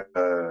a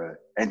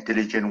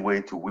intelligent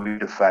way to win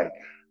the fight,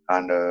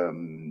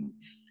 and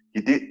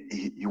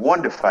he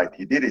won the fight.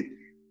 He did it.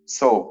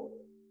 So,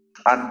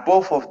 and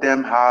both of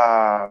them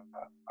have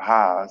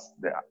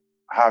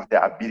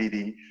the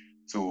ability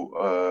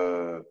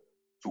to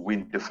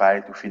win the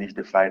fight, to finish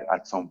the fight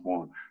at some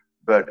point.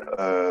 But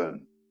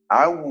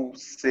I will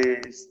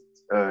say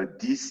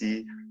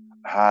DC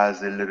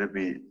has a little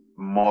bit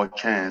more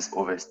chance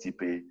over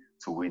Stipe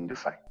to win the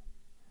fight.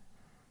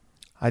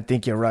 I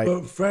think you're right.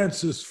 But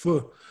Francis,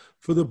 for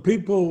the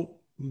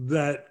people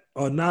that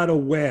are not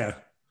aware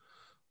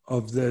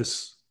of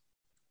this,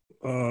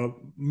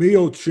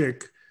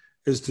 Miocic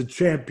is the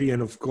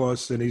champion, of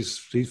course, and he's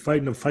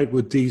fighting a fight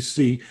with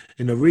DC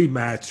in a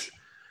rematch.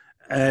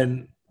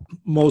 And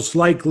most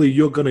likely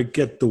you're going to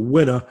get the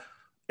winner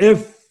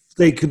if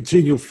they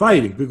continue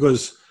fighting,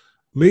 because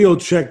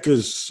Miocic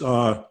is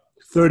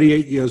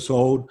 38 years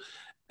old,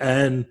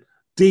 and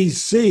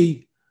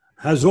DC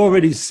has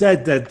already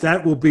said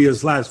that will be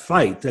his last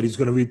fight, that he's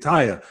going to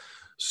retire.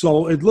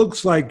 So it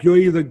looks like you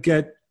either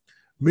get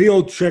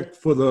Miocic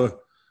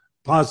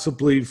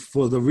possibly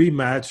for the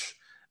rematch,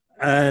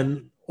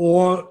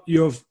 or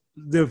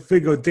they'll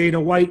figure Dana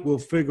White will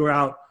figure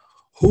out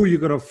who you're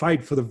going to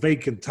fight for the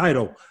vacant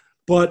title.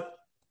 But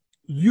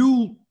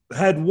you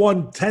had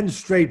won 10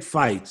 straight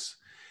fights,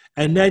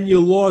 and then you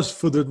lost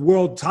for the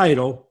world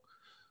title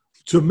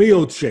to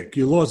Miocic.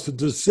 You lost a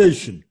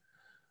decision.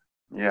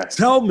 Yeah.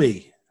 Tell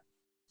me,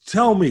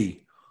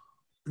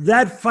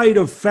 that fight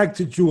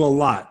affected you a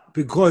lot,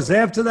 because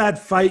after that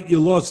fight,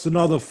 you lost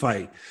another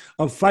fight,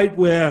 a fight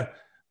where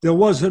there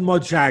wasn't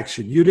much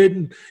action. You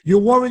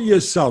weren't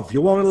yourself.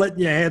 You weren't letting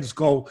your hands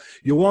go.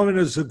 You weren't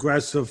as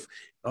aggressive.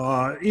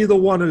 Either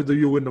one of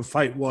you in the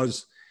fight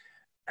was.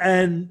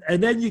 And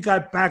then you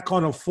got back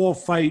on a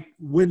 4-fight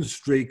win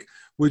streak,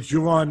 which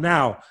you're on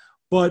now.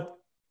 But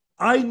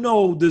I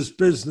know this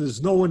business,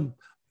 knowing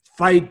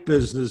fight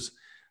business,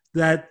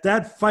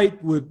 that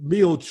fight with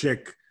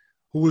Miocic,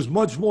 who was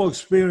much more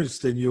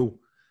experienced than you,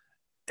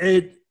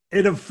 it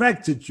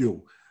affected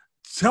you.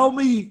 Tell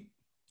me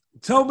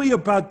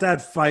about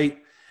that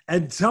fight,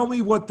 and tell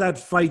me what that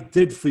fight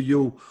did for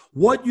you,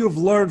 what you've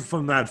learned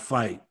from that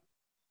fight.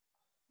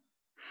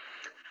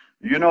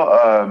 You know,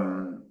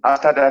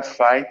 after that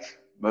fight,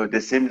 the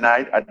same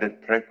night at the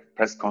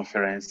press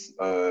conference,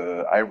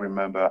 I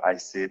remember I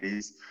said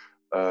this,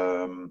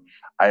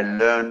 I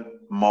learned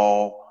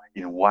more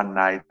in one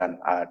night than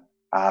I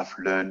have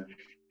learned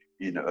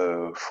in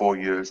 4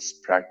 years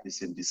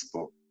practicing this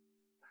sport.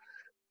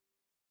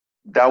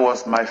 That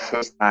was my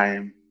first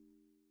time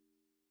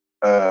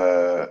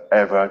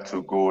ever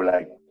to go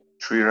like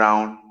 3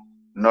 rounds,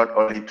 not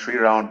only 3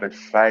 rounds, but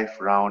 5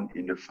 rounds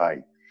in the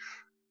fight.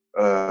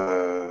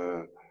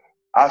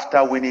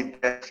 After winning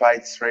 10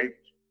 fights straight,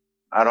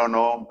 I don't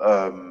know.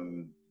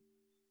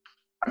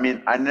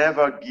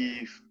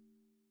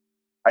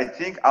 I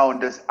think I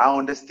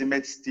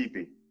underestimate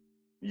Stipe,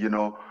 you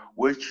know,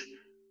 which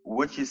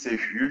is a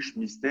huge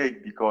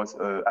mistake, because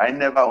I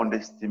never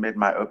underestimate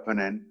my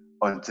opponent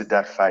until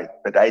that fight,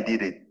 but I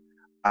did it,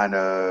 and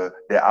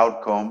the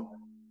outcome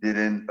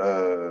didn't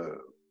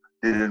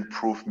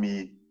prove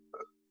me.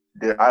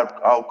 The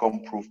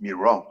outcome proved me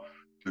wrong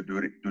to do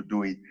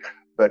it.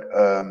 But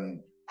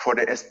for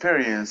the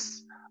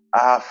experience,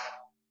 I've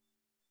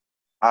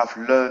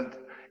learned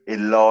a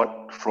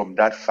lot from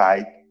that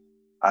fight,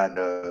 and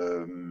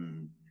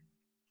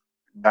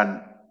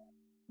than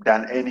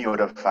any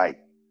other fight.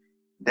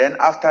 Then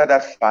after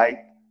that fight,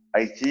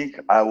 I think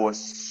I was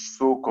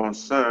so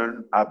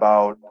concerned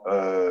about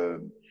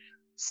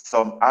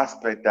some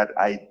aspect that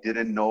I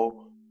didn't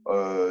know,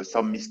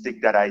 some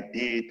mistake that I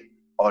did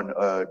on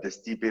the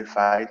Stipe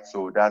fight.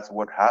 So that's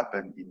what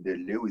happened in the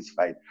Lewis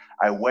fight.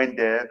 I went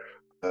there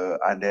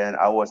and then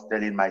I was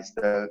telling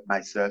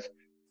myself,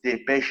 stay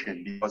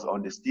patient because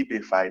on the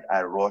Stipe fight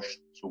I rushed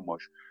too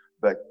much.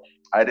 But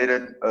I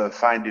didn't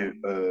find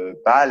the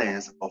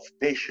balance of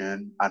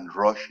patience and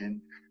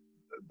rushing,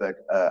 but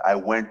I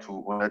went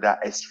to another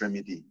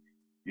extremity,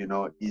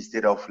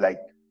 instead of like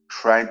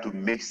trying to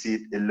mix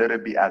it a little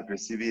bit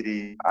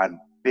aggressivity and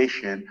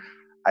patient,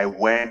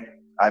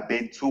 I've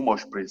been too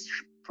much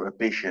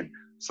patient.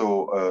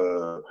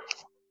 So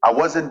I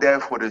wasn't there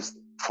to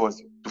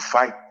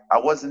fight. I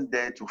wasn't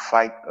there to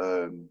fight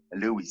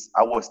Lewis.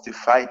 I was still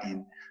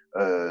fighting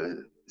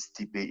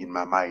Stipe in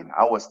my mind.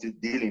 I was still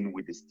dealing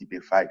with the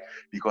Stipe fight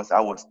because I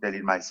was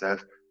telling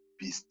myself,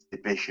 be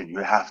patient. You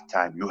have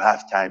time. You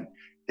have time.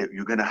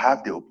 You're gonna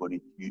have the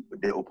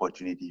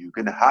opportunity. You're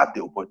gonna have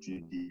the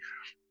opportunity.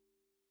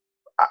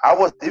 I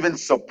was even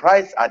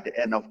surprised at the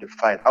end of the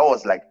fight. I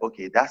was like,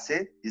 okay, that's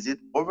it. Is it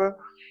over?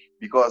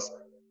 Because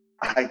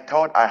I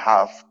thought I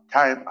have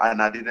time,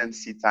 and I didn't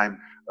see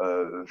time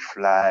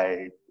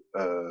fly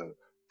uh,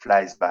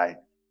 flies by,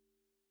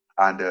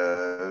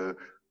 and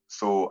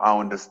so I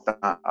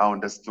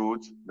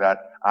understood that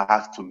I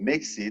have to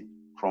mix it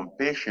from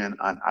patience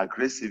and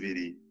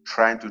aggressivity,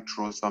 trying to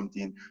throw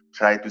something,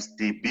 try to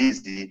stay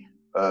busy,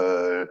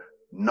 uh,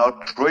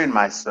 not throwing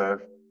myself,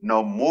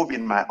 not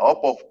moving my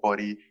upper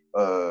body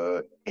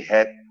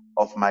ahead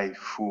of my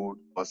foot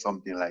or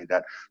something like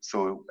that.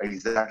 So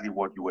exactly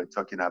what you were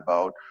talking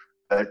about,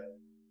 but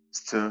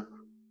still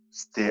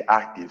stay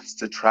active,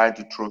 still try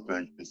to throw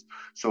punches.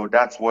 So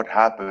that's what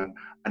happened.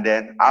 And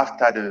then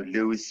after the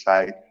Lewis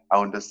fight, I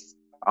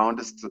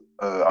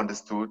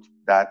understood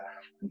that.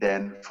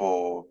 Then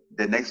for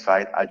the next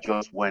fight, I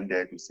just went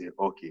there to say,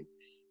 okay,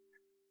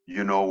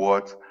 you know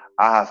what?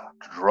 I have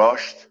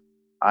rushed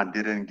and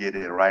didn't get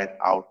a right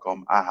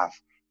outcome. I have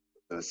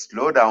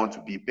slow down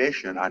to be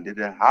patient and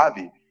didn't have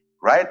it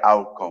right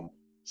outcome.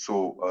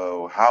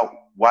 So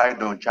why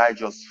don't I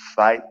just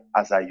fight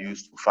as I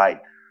used to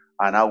fight?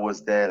 And I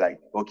was there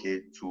like,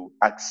 okay, to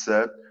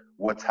accept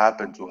what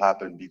happened to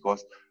happen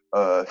because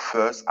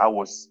first I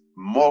was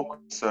more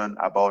concerned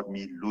about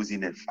me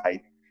losing a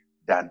fight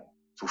than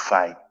to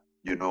fight,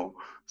 you know.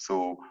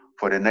 So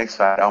for the next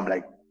fight, I'm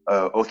like,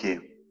 okay,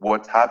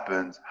 what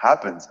happens. I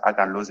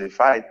can lose a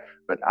fight,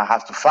 but I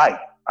have to fight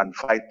and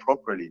fight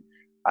properly,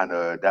 and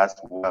that's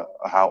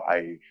how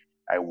I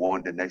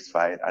won the next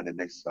fight and the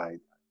next fight,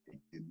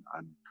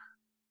 and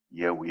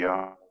here we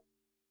are.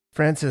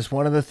 Francis,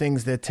 one of the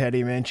things that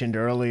Teddy mentioned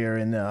earlier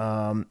in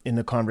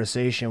the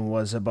conversation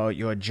was about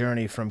your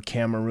journey from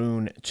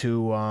Cameroon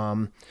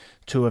to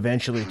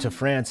eventually to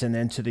France and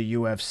then to the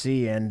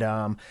UFC. And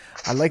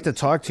I'd like to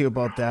talk to you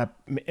about that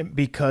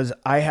because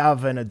I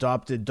have an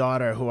adopted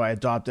daughter who I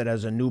adopted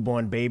as a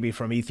newborn baby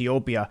from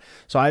Ethiopia.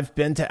 So I've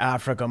been to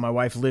Africa. My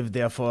wife lived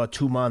there for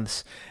 2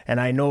 months, and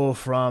I know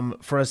from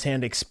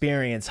firsthand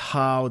experience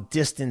how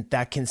distant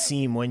that can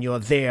seem when you're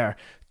there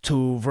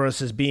to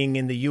versus being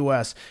in the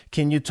US.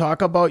 Can you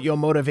talk about your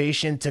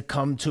motivation to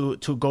come to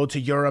go to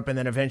Europe and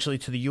then eventually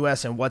to the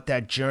US and what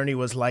that journey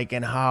was like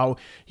and how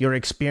your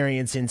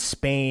experience in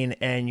Spain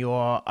and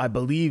your, I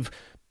believe,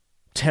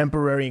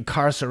 temporary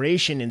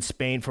incarceration in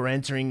Spain for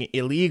entering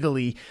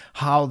illegally,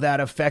 how that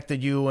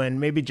affected you, and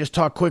maybe just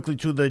talk quickly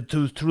through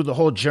the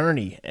whole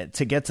journey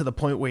to get to the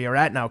point where you're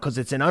at now, because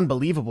it's an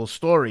unbelievable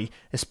story,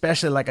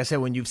 especially like I said,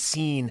 when you've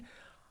seen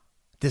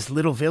this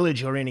little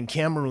village you're in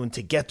Cameroon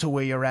to get to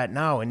where you're at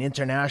now, an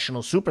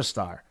international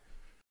superstar.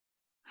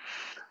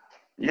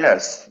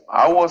 Yes,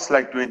 I was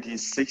like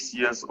 26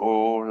 years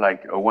old.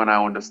 Like when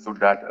I understood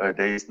that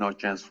there is no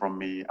chance for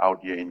me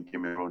out here in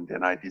Cameroon,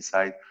 then I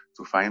decided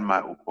to find my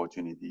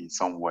opportunity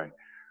somewhere.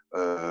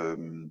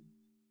 Um,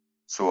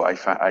 so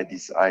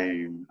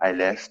I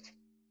left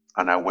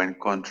and I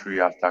went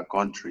country after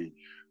country,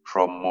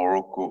 from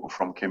Morocco,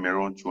 from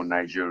Cameroon to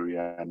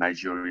Nigeria,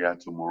 Nigeria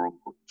to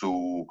Morocco,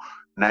 to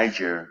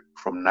Niger,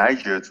 from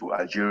Niger to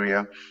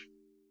Algeria,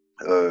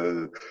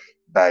 uh,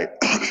 by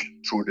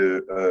through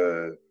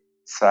the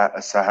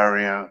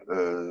Sahara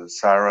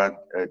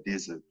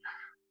desert.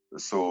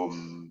 So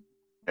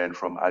and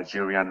from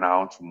Algeria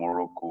now to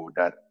Morocco.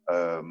 That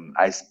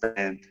I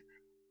spent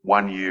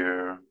 1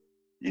 year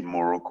in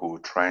Morocco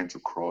trying to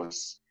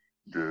cross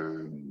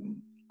the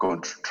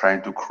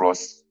trying to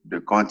cross the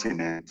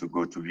continent to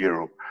go to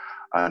Europe,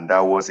 and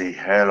that was a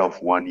hell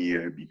of 1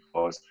 year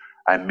because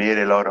I made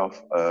a lot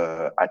of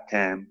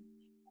attempts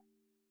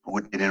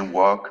who didn't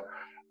work,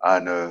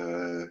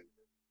 and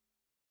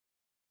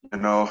you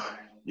know,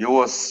 it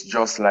was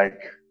just like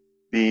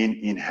being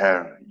in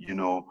hell.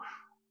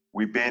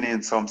 We've been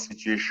in some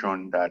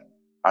situation that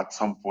at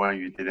some point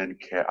you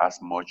didn't care as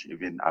much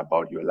even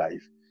about your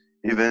life.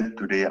 Even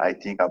today, I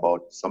think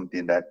about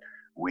something that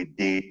we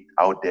did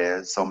out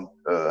there, some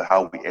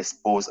how we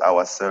expose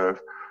ourselves,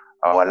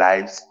 our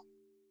lives,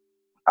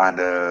 and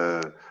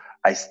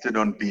I still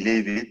don't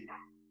believe it,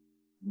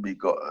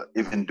 because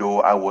even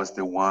though I was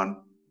the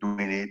one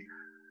doing it,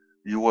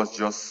 it was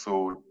just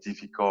so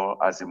difficult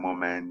as a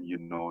moment,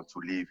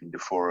 to live in the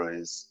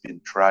forest, in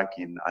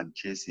tracking and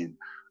chasing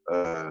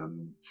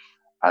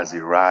as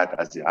a rat,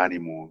 as the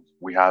animal.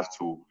 We have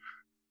to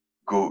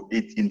go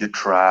eat in the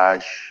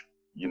trash,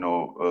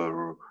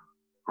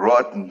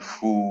 rotten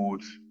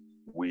food.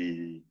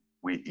 We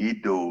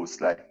eat those,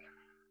 like,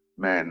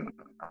 man.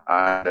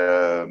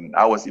 And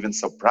I was even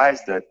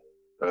surprised that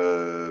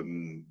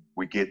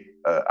we get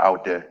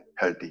out there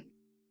healthy,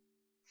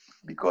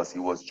 because it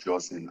was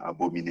just an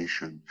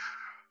abomination.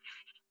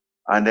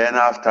 And then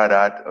after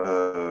that,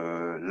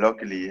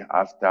 luckily,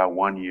 after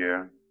 1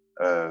 year,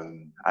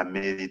 I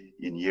made it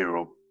in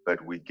Europe,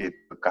 but we get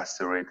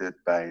castrated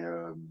by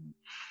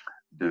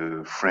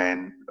the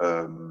friend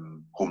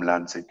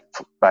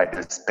by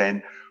the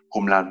Spain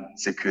Homeland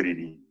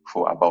Security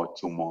for about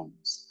 2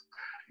 months.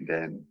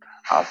 Then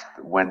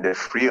after, when they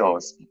free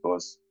us,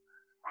 because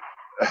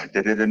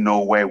they didn't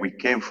know where we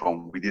came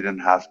from, we didn't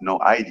have no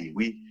ID.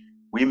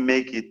 We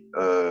make it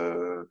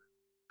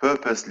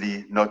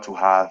purposely not to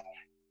have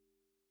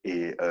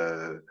a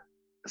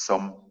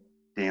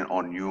something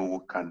on you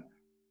who can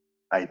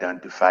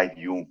identify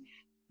you,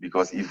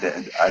 because if they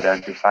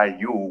identify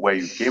you where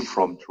you came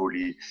from,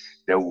 truly,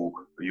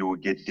 you will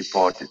get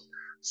deported.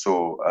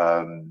 So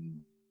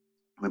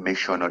we make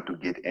sure not to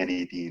get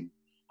anything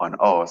on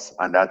us,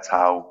 and that's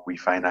how we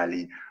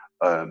finally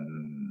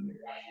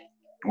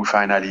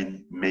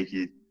make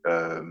it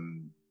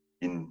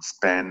in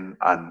Spain.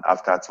 And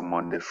after 2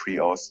 months, they free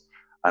us,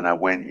 and I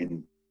went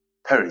in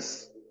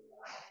Paris,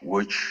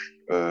 which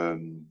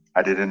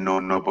I didn't know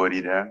nobody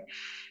there,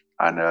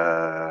 and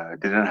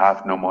didn't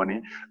have no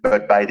money.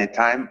 But by the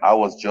time, I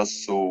was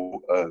just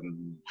so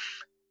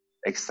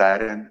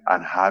excited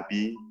and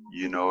happy,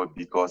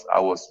 because I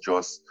was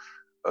just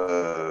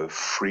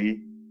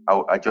free.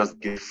 I just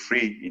get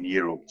free in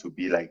Europe, to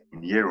be like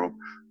in Europe,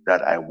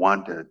 that I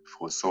wanted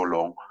for so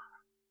long,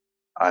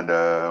 and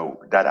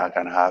that I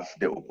can have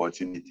the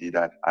opportunity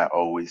that I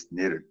always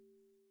needed.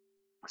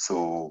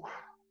 So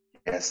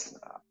yes,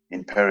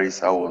 in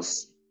Paris,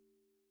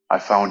 I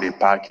found a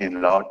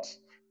parking lot,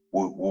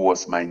 who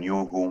was my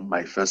new home,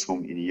 my first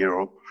home in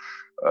Europe,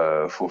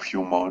 for a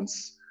few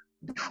months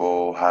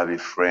before having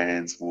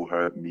friends who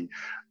helped me.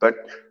 But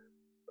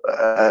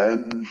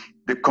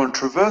the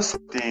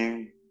controversial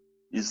thing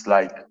is,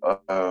 like,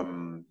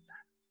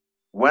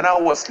 when I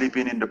was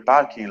sleeping in the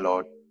parking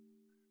lot,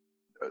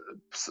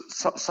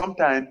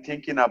 sometimes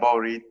thinking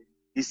about it,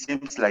 it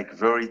seems like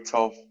very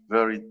tough,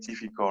 very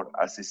difficult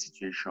as a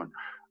situation.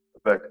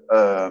 But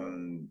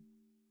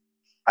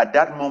at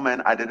that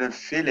moment, I didn't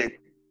feel it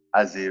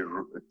as a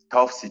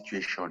tough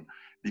situation,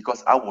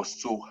 because I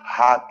was so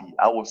happy.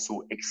 I was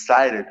so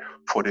excited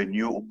for the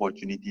new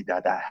opportunity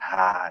that I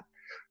had.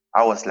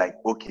 I was like,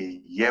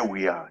 okay, here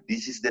we are.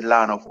 This is the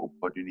land of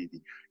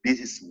opportunity. This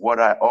is what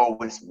I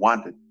always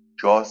wanted,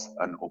 just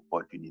an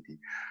opportunity.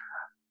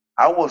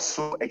 I was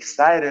so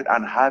excited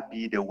and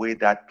happy the way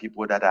that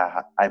people that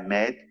I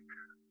met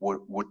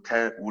would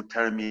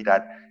tell me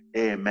that,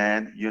 hey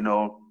man,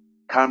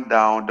 calm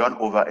down, don't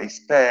over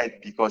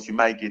expect, because you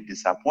might get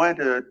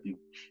disappointed.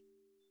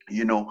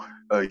 You know,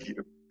 uh,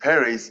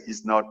 Paris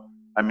is not,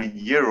 I mean,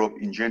 Europe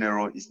in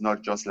general is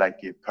not just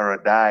like a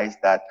paradise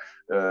that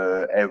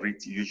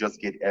everything, you just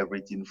get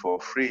everything for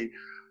free.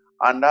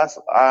 And that's,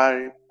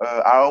 I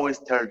always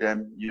tell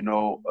them,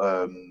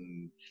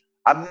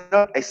 I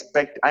never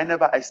expect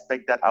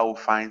that I will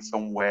find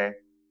somewhere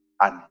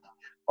and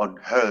on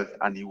earth,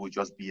 and it will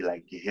just be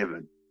like a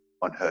heaven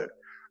on earth.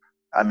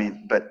 I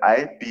mean, but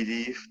I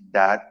believe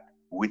that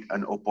with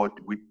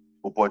with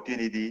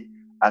opportunity,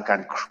 I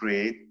can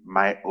create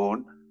my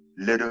own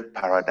little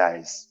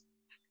paradise.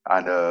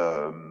 And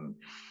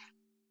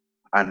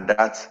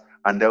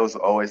and there was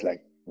always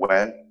like,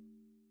 well,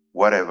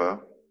 whatever,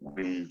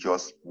 we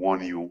just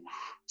warn you,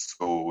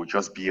 so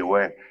just be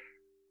aware.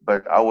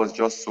 But I was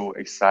just so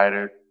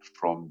excited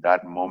from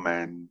that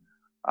moment.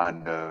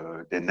 And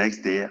the next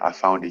day, I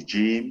found a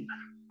gym,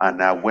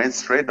 and I went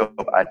straight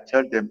up. I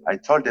told them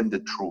the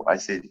truth. I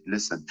said,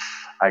 listen,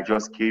 I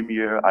just came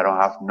here. I don't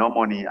have no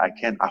money. I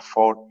can't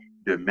afford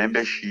the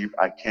membership.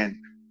 I can't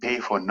pay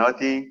for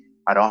nothing.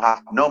 I don't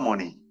have no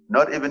money,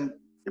 not even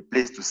a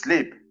place to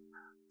sleep.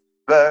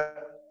 But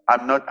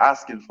I'm not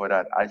asking for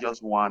that. I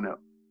just want a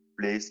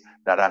place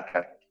that I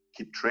can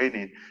keep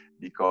training,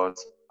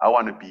 because I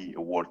want to be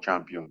a world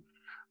champion.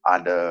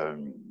 And,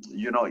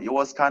 it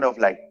was kind of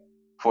like,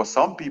 for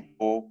some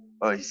people,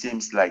 it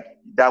seems like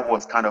that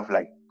was kind of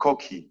like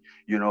cocky.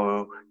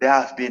 They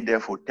have been there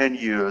for 10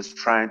 years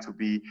trying to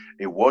be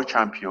a world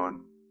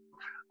champion,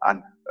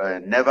 and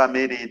never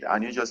made it.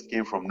 And you just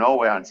came from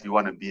nowhere and you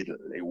want to be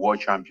a world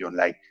champion.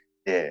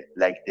 They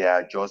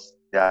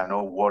are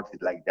not worth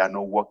it. Like, they are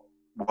not working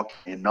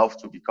enough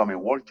to become a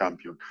world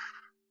champion.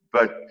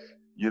 But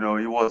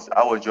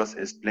I was just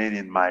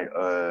explaining my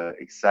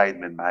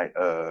excitement, my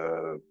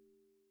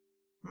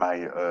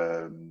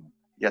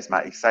yes,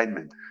 my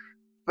excitement.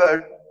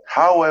 But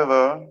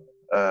however,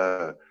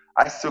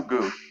 I still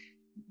go.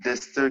 They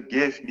still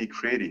gave me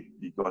credit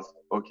because,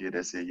 okay,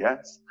 they say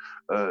yes,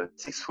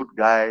 6 foot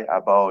guy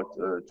about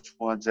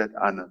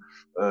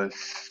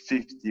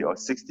 250 or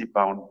 60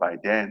 pounds by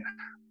then,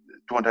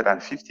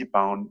 250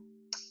 pounds.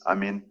 I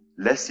mean,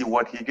 let's see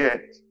what he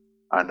gets.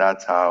 And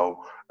that's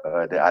how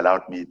they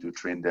allowed me to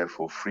train there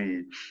for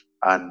free.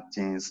 And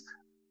things,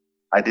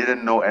 I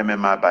didn't know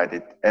MMA by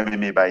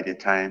the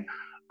time.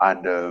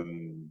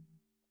 And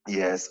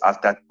yes,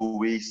 after 2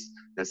 weeks,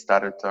 they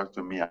started talking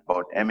to me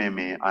about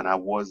MMA, and I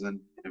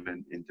wasn't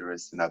even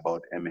interested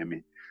about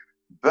MMA.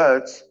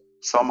 But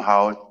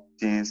somehow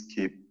things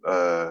keep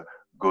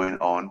going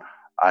on,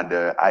 and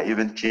I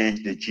even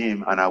changed the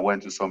gym, and I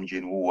went to some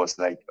gym who was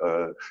like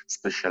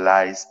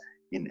specialized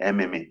in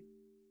MMA.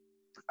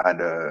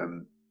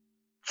 And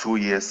 2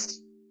 years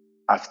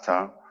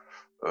after,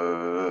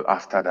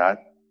 after that,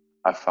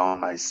 I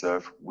found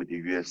myself with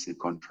the UFC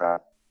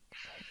contract,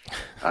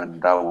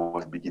 and that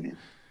was the beginning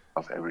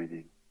of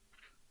everything.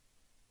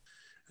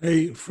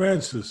 Hey,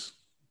 Francis.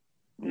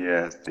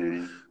 Yes,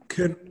 Diddy.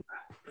 Can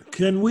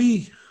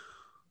we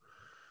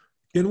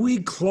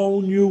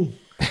clone you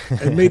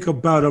and make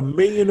about 1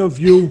 million of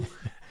you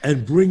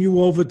and bring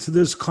you over to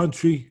this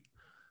country?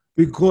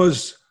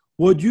 Because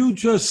what you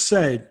just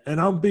said, and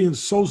I'm being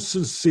so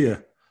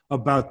sincere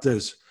about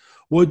this,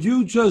 what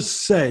you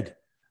just said,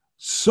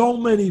 so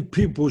many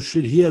people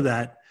should hear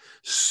that.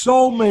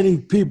 So many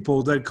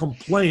people that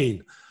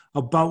complain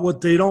about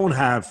what they don't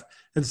have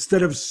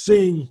instead of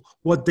seeing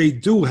what they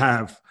do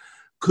have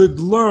could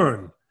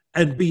learn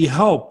and be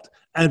helped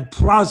and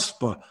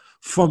prosper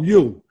from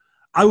you.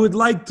 I would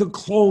like to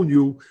clone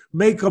you,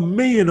 make 1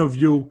 million of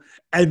you,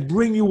 and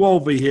bring you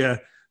over here.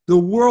 The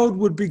world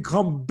would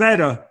become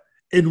better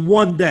in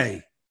 1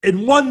 day.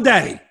 In 1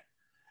 day.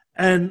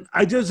 And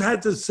I just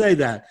had to say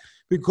that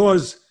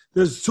because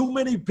there's too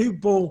many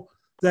people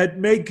that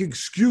make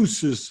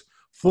excuses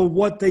for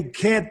what they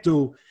can't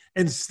do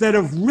instead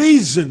of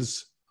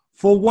reasons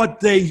for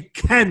what they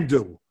can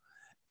do.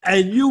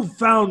 And you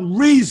found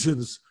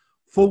reasons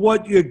for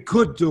what you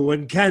could do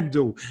and can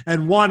do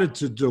and wanted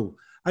to do.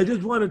 I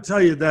just want to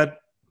tell you that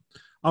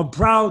I'm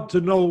proud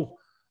to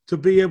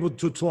be able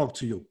to talk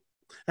to you.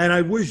 And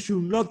I wish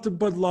you nothing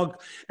but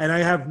luck. And I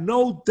have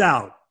no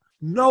doubt,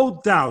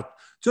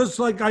 just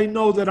like I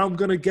know that I'm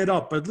going to get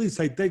up, at least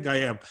I think I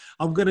am.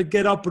 I'm going to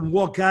get up and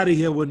walk out of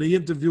here when the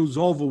interview's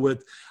over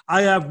with.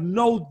 I have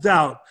no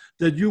doubt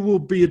that you will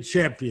be a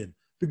champion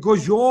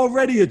because you're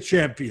already a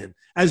champion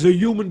as a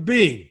human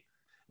being.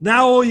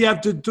 Now all you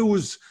have to do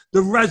is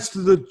the rest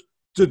of the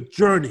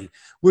journey,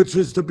 which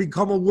is to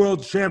become a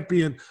world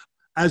champion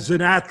as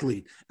an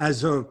athlete,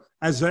 as an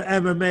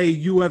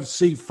MMA,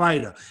 UFC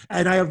fighter.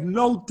 And I have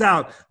no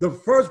doubt the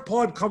first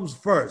part comes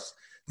first.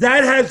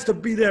 That has to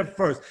be there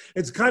first.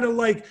 It's kind of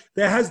like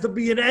there has to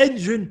be an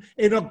engine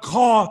in a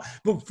car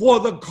before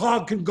the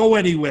car can go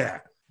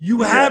anywhere.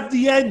 You have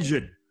the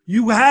engine.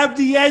 You have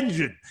the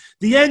engine.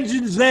 The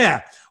engine's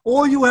there.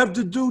 All you have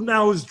to do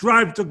now is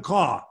drive the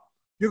car.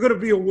 You're going to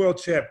be a world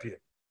champion.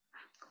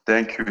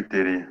 Thank you,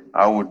 Diddy.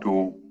 I will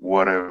do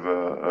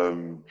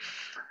whatever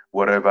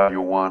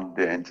you want,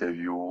 the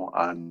interview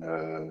and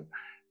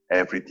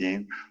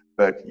everything.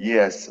 But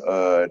yes,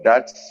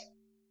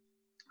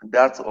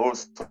 that's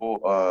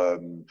also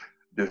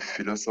the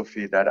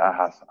philosophy that I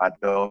have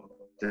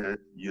adopted.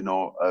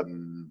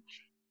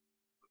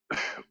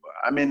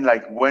 I mean,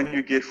 like when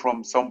you get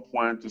from some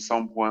point to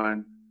some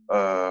point,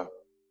 on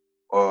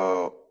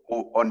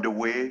the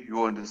way,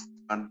 you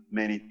understand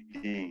many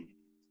things,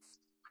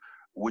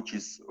 which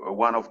is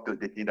one of the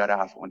things that I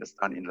have to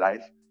understand in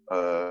life.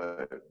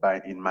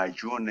 In my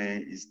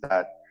journey is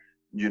that,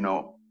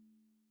 the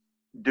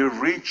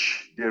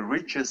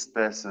richest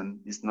person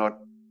is not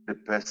the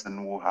person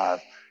who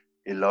have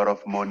a lot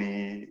of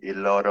money, a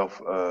lot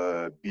of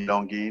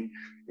belonging,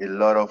 a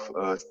lot of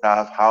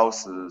staff,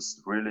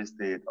 houses, real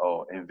estate,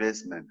 or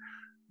investment.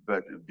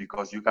 But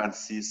because you can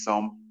see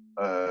some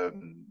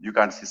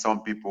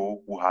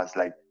people who has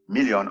like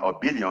million or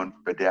billion,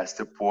 but they are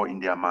still poor in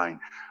their mind.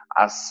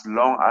 As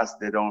long as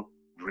they don't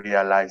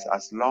realize,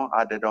 as long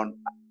as they don't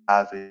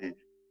have a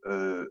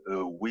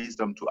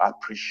wisdom to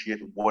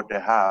appreciate what they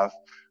have,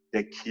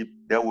 they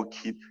will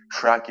keep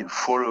tracking,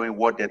 following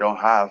what they don't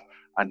have,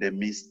 and they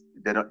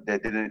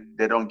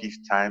don't give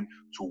time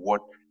to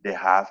what they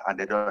have, and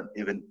they don't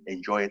even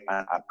enjoy it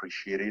and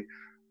appreciate it.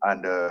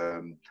 And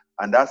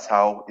that's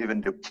how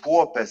even the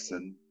poor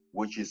person,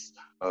 which is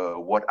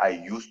what I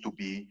used to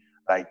be,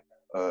 like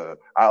I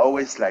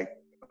always like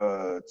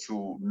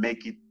to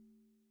make it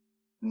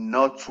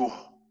not too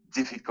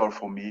difficult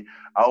for me.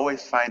 I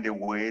always find a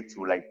way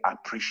to like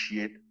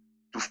appreciate,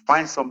 to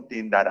find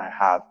something that I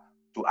have,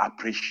 to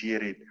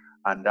appreciate it.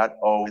 And that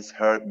always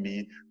helped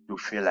me to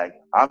feel like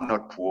I'm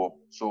not poor.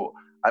 So,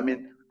 I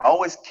mean, I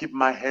always keep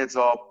my heads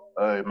up,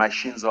 my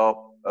shins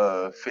up,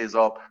 face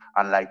up,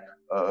 and like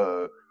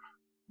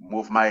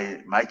move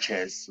my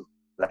chest,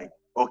 like,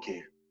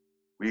 okay,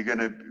 we're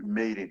gonna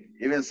make it.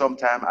 Even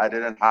sometimes I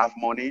didn't have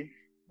money,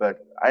 but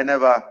I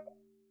never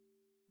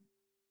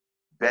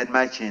bend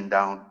my chin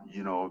down,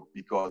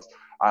 because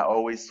I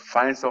always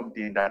find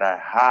something that I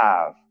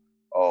have,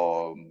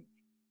 um,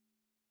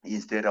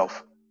 instead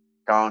of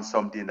count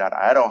something that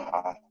I don't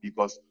have,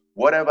 because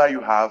whatever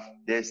you have,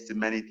 there's too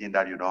many things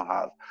that you don't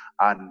have.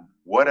 And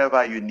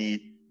whatever you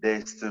need,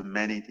 there's too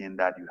many things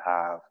that you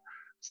have.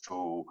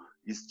 So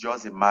it's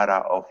just a matter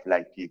of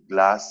like a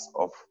glass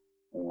of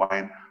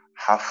wine,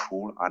 half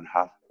full and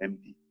half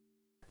empty.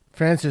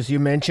 Francis, you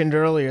mentioned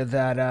earlier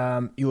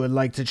that you would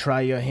like to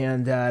try your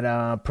hand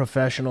at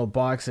professional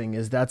boxing.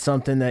 Is that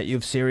something that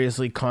you've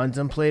seriously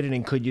contemplated,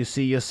 and could you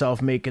see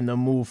yourself making the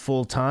move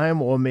full time,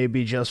 or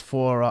maybe just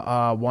for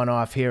one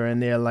off here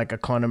and there, like a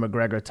Conor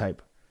McGregor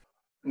type?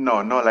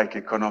 No, not like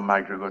a Conor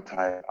McGregor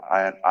type.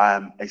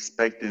 I'm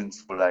expecting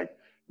to like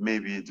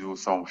maybe do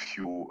some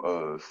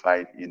few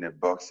fight in a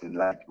boxing,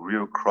 like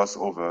real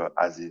crossover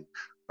as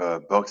a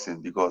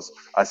boxing, because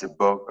as a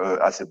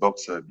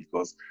boxer,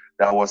 because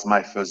that was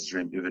my first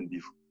dream even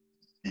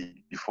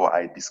before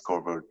I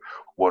discovered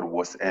what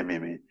was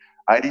MMA.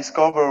 I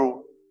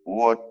discovered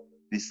what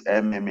this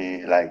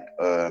MMA like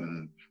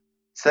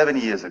 7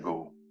 years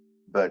ago,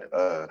 but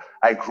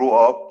I grew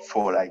up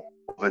for like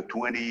over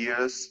 20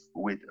 years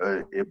with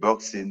a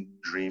boxing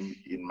dream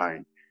in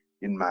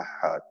my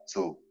heart.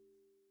 So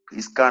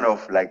it's kind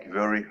of like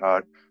very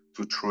hard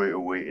to throw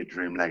away a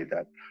dream like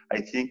that. I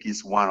think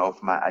it's one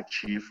of my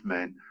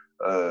achievements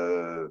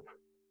uh,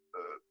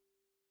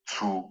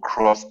 to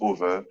cross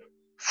over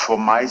for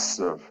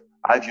myself.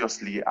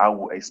 Obviously, I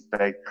will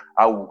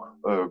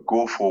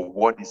go for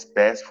what is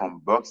best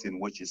from boxing,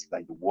 which is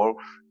like the world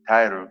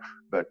title,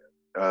 but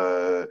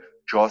uh,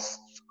 just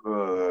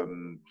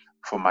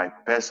for my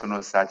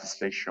personal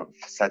satisfaction,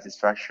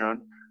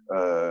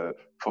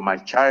 for my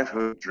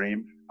childhood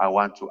dream, I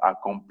want to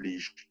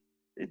accomplish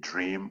a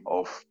dream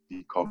of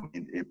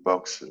becoming a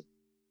boxer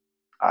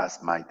as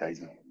Mike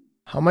Tyson.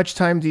 How much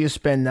time do you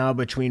spend now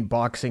between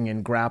boxing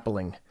and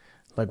grappling?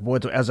 Like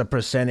what as a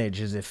percentage?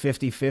 Is it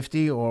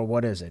 50-50 or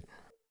what is it?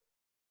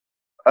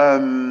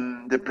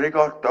 The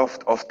breakout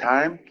of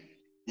time,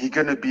 he's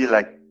gonna be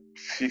like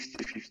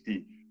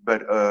 50-50.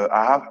 But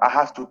I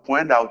have to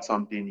point out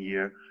something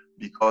here,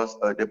 because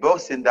the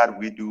boxing that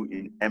we do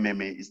in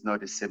MMA is not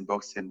the same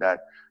boxing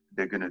that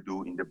they're gonna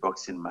do in the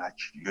boxing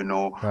match.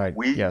 Right.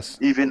 We Yes.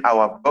 even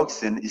our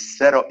boxing is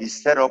set up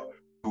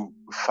to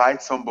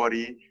fight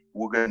somebody.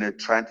 We're gonna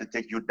try to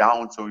take you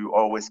down, so you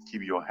always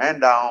keep your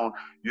hand down.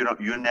 You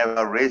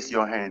never raise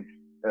your hand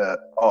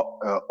up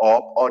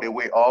all the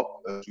way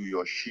up to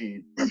your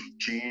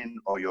chin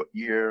or your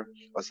ear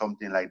or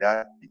something like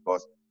that,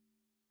 because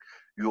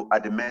you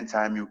at the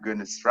meantime you're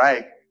gonna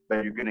strike,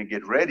 but you're gonna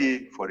get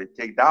ready for the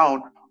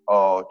takedown,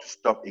 or to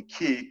stop a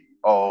kick,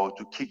 or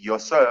to kick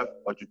yourself,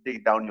 or to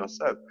take down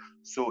yourself.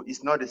 So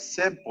it's not the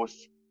same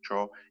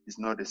posture, it's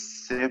not the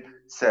same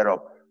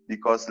setup,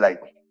 because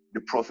like the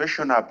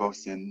professional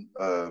boxing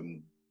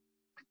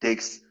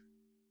takes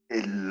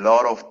a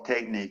lot of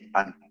technique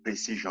and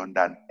precision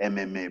than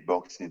MMA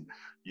boxing.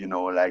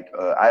 Like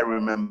I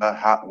remember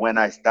when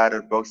I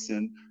started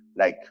boxing,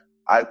 like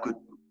I could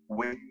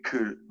we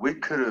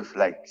could have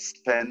like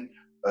spent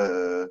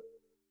uh,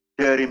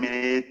 30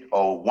 minutes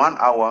or 1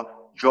 hour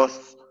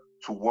just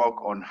to work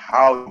on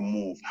how you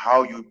move,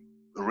 how you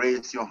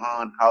raise your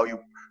hand, how you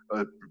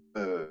uh,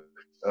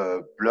 uh,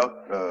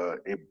 block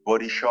a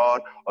body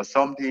shot or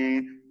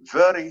something.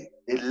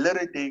 A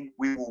little thing,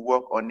 we will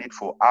work on it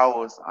for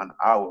hours and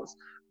hours.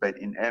 But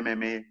in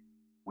MMA,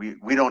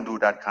 we don't do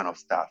that kind of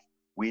stuff.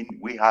 We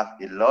have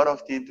a lot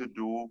of things to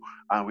do,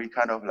 and we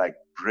kind of like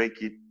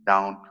break it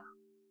down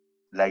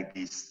like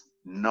this,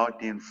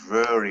 nothing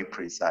very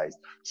precise.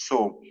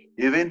 So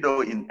even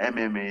though in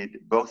MMA,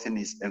 boxing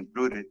is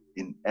included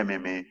in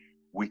MMA,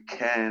 we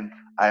can,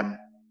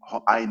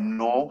 I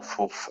know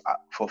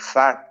for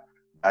fact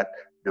that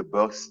the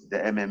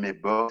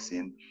MMA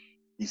boxing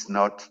is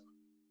not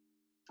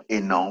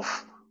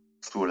enough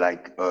to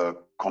like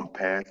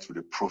compare to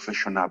the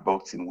professional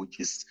boxing,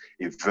 which is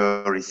a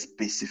very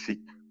specific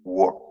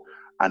work.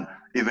 And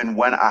even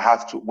when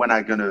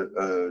I'm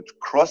gonna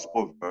cross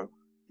over,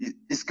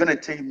 it's gonna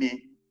take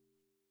me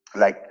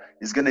like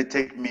it's gonna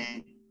take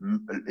me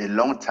a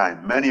long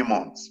time, many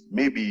months,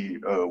 maybe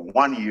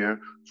 1 year,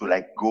 to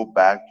like go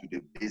back to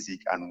the basic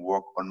and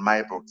work on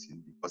my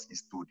boxing, because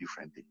it's two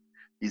different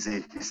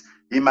things.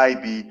 It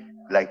might be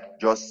like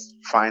just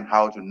find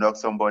how to knock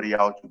somebody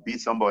out, to beat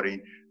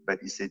somebody, but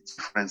it's a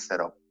different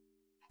setup.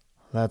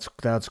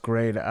 That's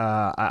great.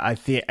 I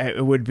think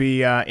it would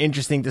be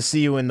interesting to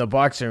see you in the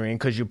boxing ring,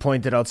 because you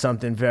pointed out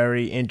something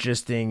very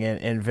interesting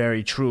and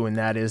very true, and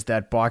that is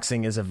that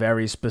boxing is a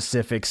very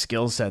specific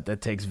skill set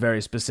that takes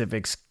very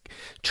specific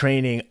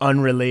training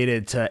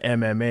unrelated to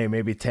MMA.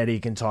 Maybe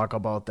Teddy can talk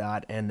about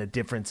that and the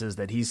differences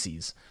that he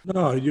sees.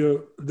 No,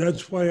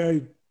 that's why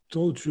I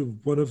told you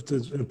one of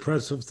the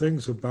impressive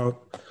things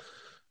about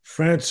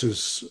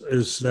Francis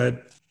is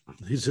that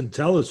he's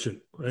intelligent,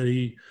 and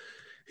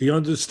he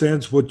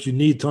understands what you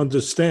need to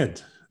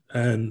understand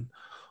and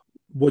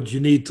what you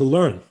need to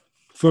learn.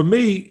 For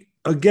me,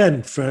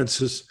 again,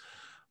 Francis,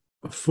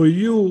 for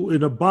you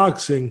in a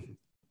boxing,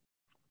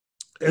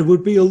 it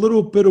would be a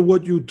little bit of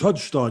what you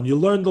touched on. You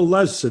learned a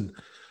lesson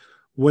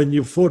when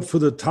you fought for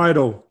the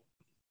title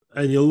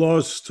and you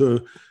lost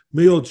to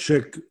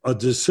Miocic, a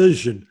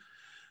decision.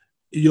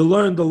 You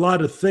learned a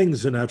lot of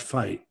things in that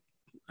fight.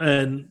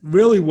 And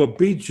really what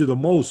beat you the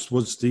most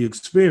was the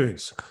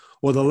experience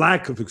or the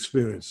lack of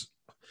experience,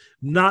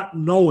 not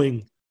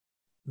knowing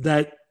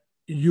that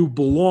you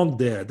belonged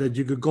there, that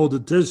you could go the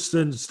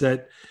distance,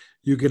 that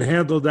you can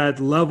handle that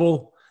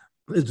level.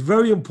 It's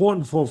very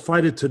important for a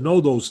fighter to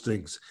know those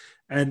things.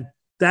 And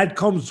that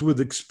comes with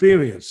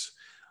experience,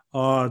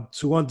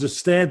 to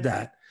understand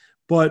that.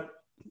 But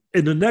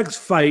in the next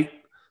fight,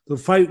 the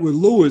fight with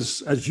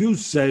Lewis, as you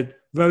said,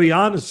 very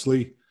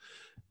honestly,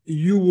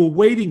 you were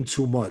waiting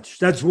too much.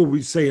 That's what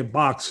we say in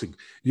boxing.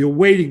 You're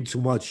waiting too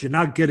much. You're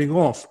not getting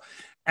off.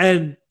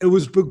 And it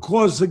was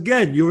because,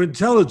 again, your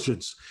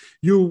intelligence.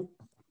 You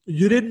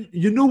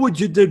knew what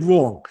you did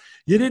wrong.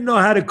 You didn't know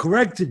how to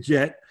correct it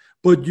yet,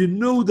 but you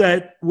knew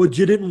that what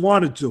you didn't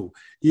want to do.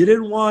 You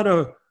didn't want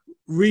to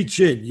reach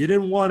in. You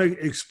didn't want to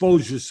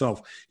expose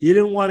yourself. You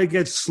didn't want to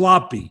get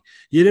sloppy.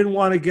 You didn't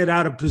want to get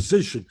out of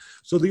position.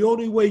 So the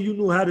only way you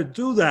knew how to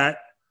do that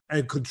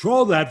and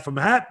control that from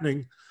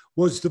happening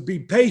was to be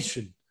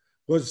patient,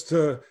 was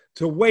to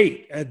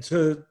wait and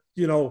to,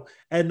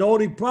 and the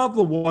only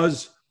problem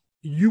was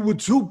you were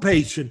too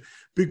patient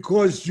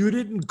because you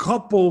didn't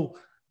couple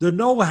the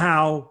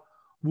know-how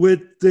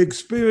with the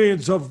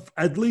experience of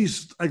at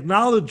least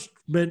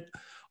acknowledgement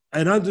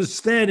and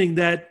understanding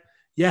that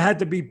you had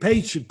to be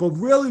patient. But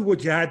really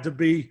what you had to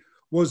be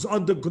was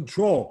under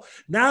control.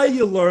 Now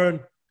you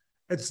learn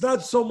it's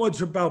not so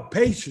much about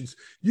patience.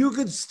 You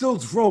can still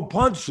throw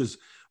punches,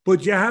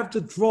 but you have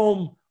to throw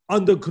them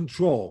under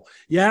control.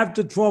 You have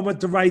to throw them at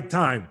the right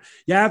time.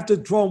 You have to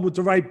throw them with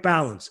the right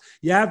balance.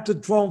 You have to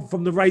throw them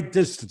from the right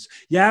distance.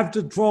 You have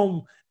to throw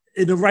them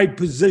in the right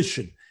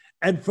position.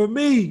 And for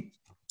me,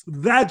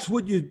 that's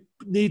what you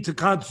need to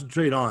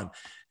concentrate on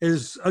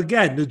is,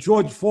 again, the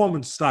George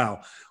Foreman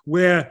style,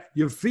 where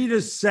your feet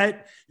are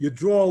set, you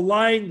draw a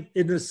line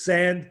in the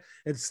sand.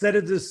 Instead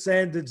of the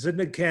sand, it's in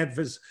the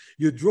canvas.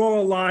 You draw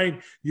a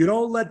line. You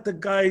don't let the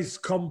guys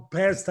come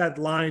past that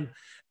line,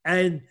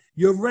 and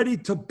you're ready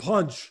to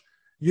punch.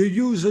 You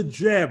use a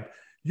jab.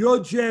 Your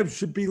jab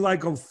should be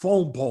like a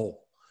phone pole.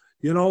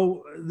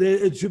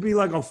 It should be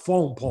like a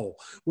phone pole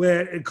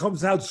where it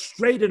comes out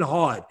straight and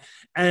hard,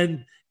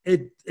 and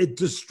it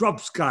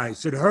disrupts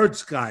guys. It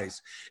hurts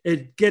guys.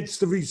 It gets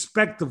the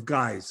respect of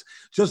guys,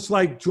 just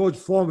like George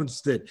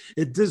Foreman's did.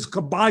 It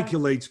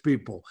discombobulates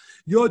people.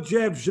 Your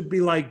jab should be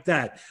like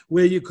that,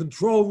 where you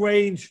control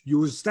range,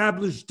 you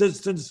establish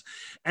distance,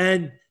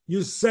 and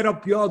you set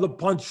up your other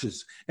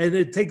punches. And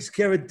it takes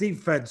care of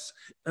defense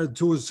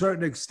to a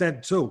certain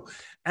extent too.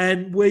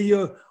 And where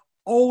you're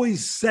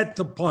always set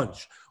to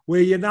punch,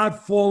 where you're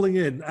not falling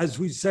in, as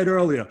we said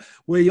earlier,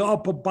 where your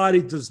upper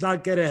body does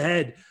not get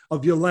ahead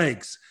of your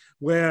legs,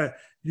 where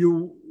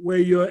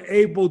you're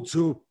able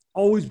to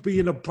always be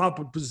in a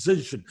proper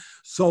position.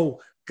 So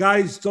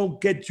guys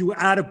don't get you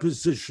out of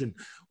position,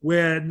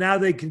 where now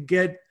they can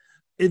get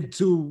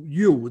into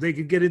you, they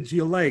can get into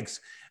your legs.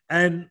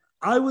 And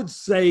I would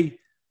say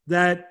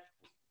that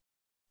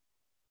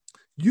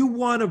you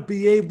want to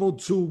be able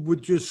to,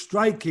 with your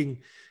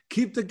striking,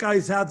 keep the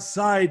guys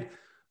outside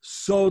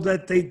so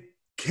that they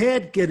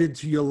can't get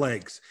into your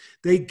legs.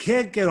 They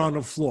can't get on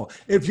the floor.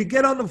 If you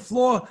get on the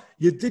floor,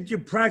 you did your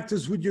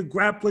practice with your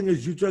grappling,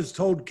 as you just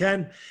told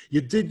Ken.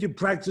 You did your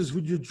practice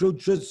with your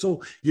jiu-jitsu.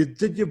 You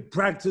did your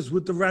practice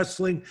with the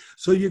wrestling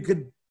so you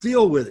could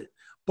deal with it.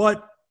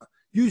 But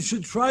you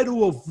should try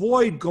to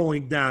avoid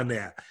going down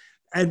there.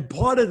 And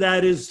part of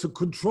that is to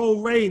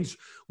control range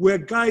where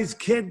guys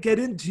can't get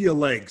into your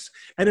legs.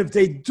 And if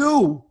they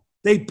do,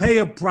 they pay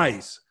a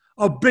price,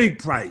 a big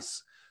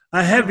price,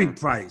 a heavy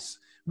price.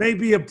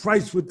 Maybe a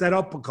price with that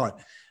uppercut.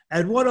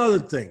 And one other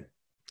thing,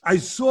 I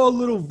saw a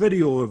little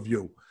video of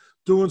you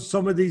doing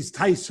some of these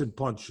Tyson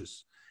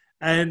punches.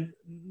 And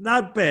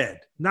not bad.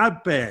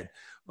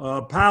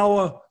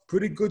 Power,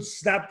 pretty good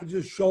snap with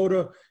your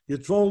shoulder. You're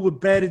throwing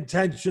with bad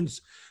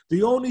intentions.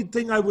 The only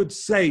thing I would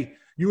say,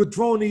 you were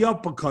throwing the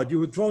uppercut. You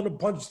were throwing the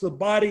punch to the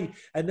body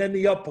and then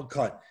the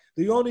uppercut.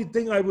 The only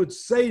thing I would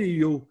say to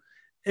you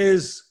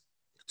is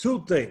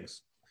two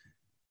things.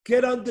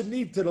 Get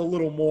underneath it a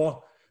little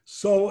more.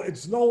 So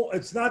it's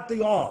not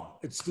the arm,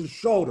 it's the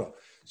shoulder.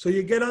 So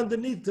you get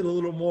underneath it a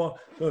little more.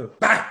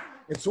 Bang!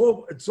 It's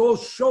all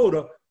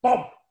shoulder.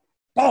 Bump,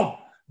 bump,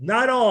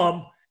 not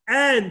arm,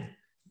 and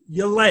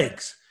your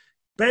legs.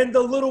 Bend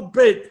a little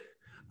bit.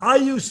 I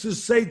used to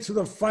say to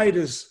the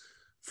fighters,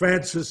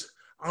 Francis,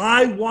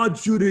 I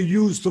want you to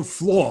use the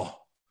floor.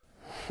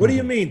 What do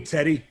you mean,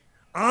 Teddy?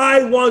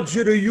 I want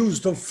you to use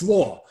the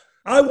floor.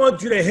 I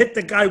want you to hit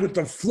the guy with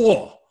the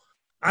floor.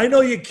 I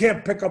know you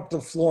can't pick up the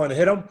floor and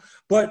hit him,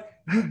 but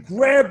you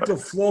grab the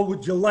floor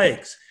with your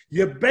legs.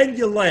 You bend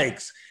your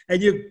legs,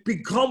 and you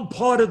become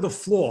part of the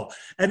floor.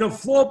 And the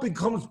floor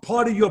becomes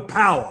part of your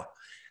power.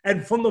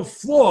 And from the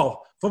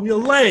floor, from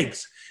your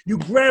legs, you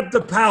grab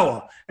the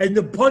power, and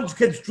the punch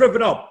gets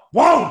driven up.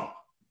 Whoa!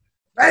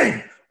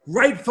 Bang!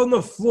 right from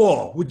the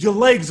floor with your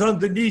legs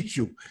underneath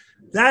you.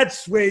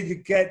 That's where you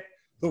get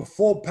the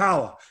full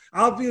power.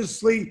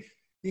 Obviously,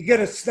 you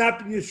get a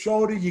snap in your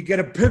shoulder, you get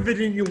a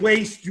pivot in your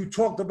waist. You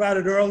talked about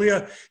it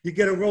earlier. You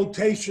get a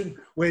rotation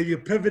where you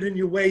pivot in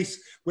your waist,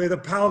 where the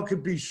power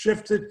can be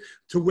shifted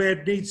to where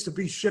it needs to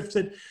be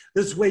shifted.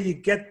 This way you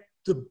get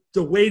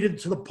the weight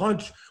into the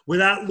punch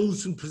without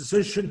losing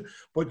position,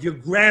 but you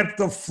grab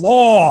the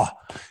floor.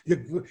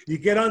 You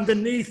get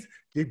underneath,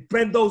 you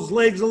bend those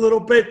legs a little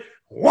bit,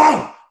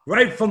 wow,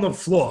 right from the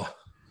floor.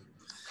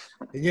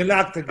 And you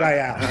knock the guy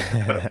out.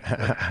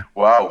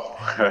 Wow.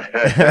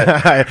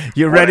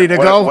 You ready to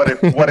go?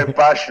 What a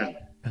passion.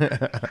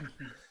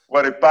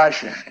 What a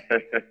passion.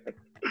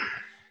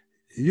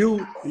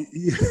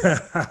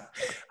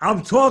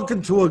 I'm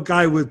talking to a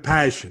guy with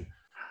passion.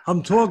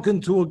 I'm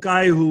talking to a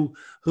guy who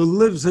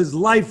lives his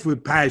life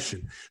with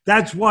passion.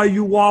 That's why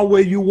you are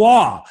where you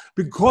are,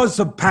 because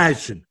of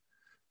passion,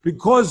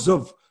 because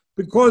of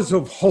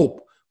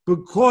hope,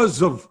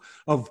 because of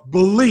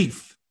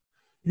belief.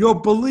 Your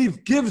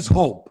belief gives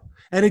hope,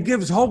 and it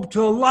gives hope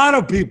to a lot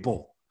of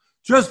people.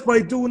 Just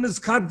by doing this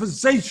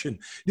conversation,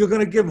 you're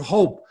going to give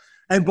hope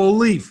and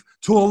belief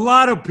to a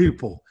lot of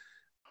people.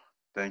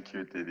 Thank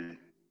you, Diddy.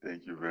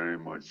 Thank you very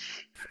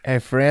much. Hey,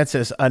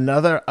 Francis,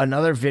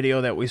 another video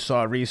that we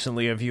saw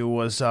recently of you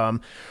was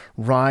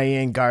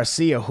Ryan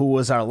Garcia, who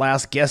was our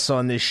last guest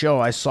on this show.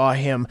 I saw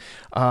him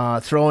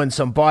throwing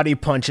some body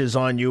punches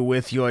on you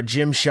with your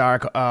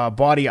Gymshark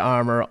body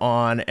armor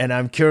on, and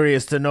I'm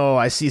curious to know,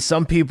 I see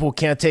some people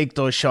can't take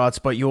those shots,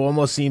 but you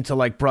almost seem to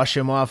like brush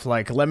him off,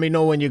 like, let me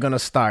know when you're going to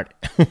start.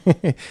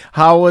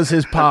 How was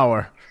his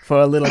power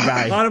for a little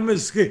guy?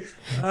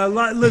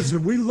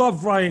 Listen, we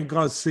love Ryan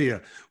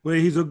Garcia. Where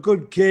he's a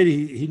good kid.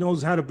 He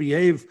knows how to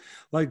behave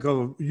like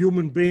a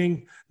human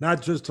being,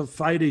 not just a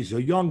fighter. He's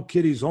a young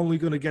kid. He's only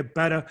going to get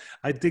better.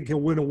 I think he'll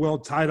win a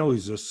world title.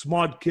 He's a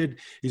smart kid.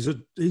 He's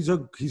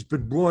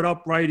been brought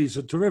up right. He's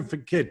a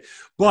terrific kid.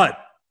 But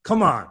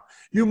come on,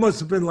 you must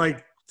have been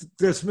like,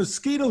 there's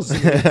mosquitoes in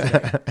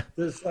here.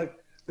 There's like.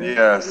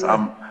 Yes,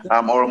 I'm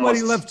almost.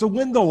 Somebody left the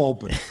window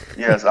open.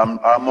 Yes, I'm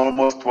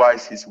almost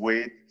twice his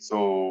weight.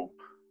 So,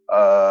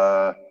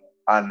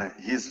 and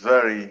he's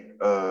very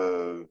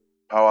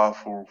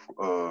powerful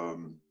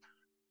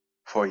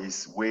for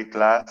his weight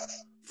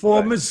class.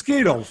 For a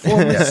mosquito.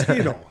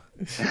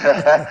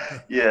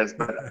 Yes,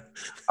 but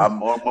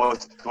I'm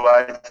almost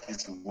twice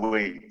his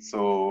weight.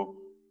 So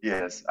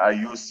yes, I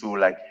used to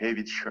like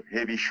heavy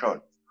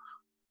shot.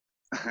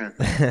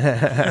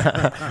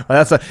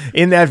 Well,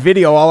 in that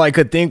video, all I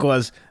could think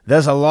was,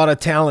 there's a lot of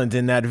talent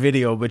in that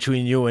video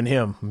between you and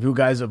him. You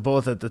guys are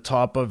both at the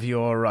top of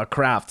your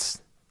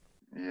crafts.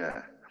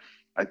 Yeah,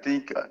 I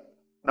think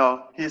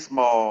no, he's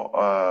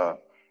more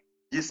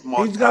He's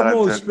talented, got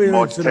more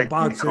experience more in the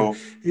boxing.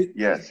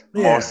 Yes,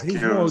 Yeah, more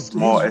skills,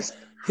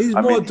 he's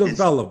more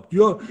developed.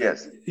 You're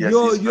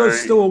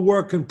still a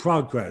work in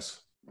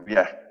progress.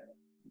 Yeah,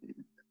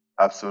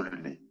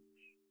 absolutely.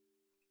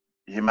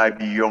 He might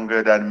be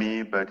younger than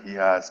me, but he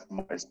has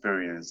more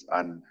experience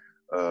and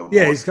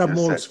he's got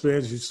more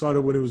experience. He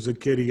started when he was a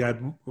kid. He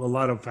had a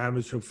lot of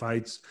amateur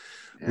fights,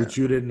 which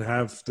you didn't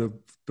have the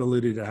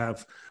ability to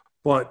have.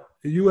 But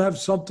you have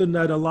something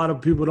that a lot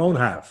of people don't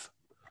have.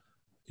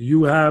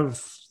 You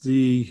have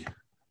the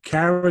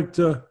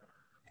character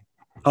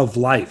of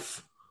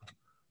life,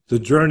 the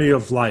journey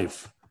of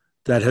life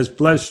that has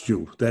blessed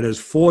you, that has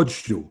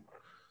forged you,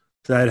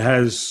 that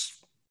has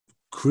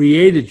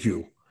created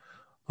you,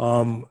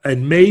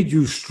 and made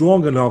you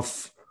strong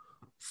enough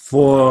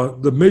for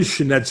the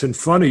mission that's in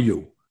front of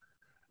you.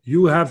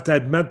 You have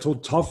that mental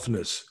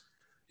toughness.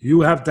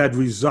 You have that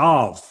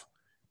resolve.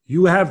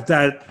 You have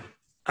that,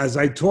 as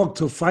I talk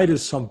to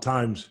fighters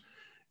sometimes,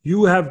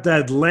 you have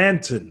that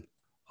lantern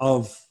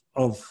of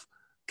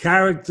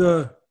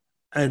character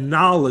and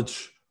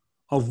knowledge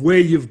of where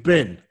you've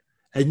been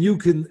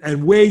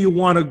and where you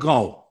want to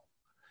go.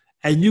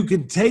 And you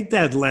can take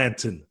that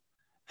lantern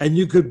and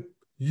you could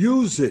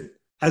use it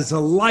as a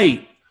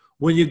light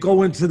when you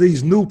go into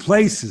these new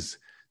places,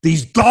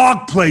 these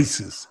dark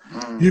places.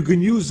 You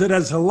can use it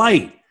as a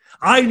light.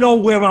 I know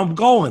where I'm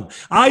going.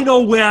 I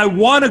know where I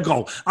want to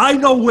go. I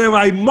know where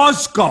I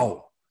must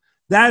go.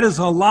 That is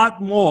a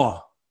lot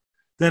more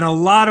than a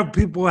lot of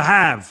people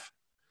have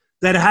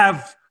that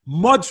have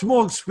much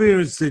more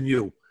experience than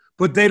you,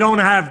 but they don't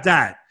have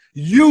that.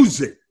 Use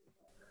it.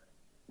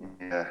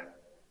 Yeah,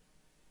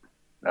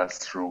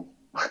 that's true.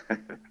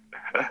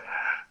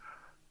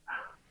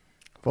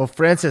 Well,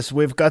 Francis,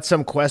 we've got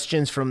some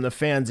questions from the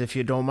fans. If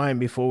you don't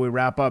mind, before we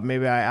wrap up,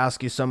 maybe I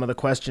ask you some of the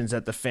questions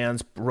that the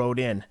fans wrote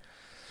in.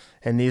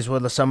 And these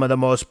were some of the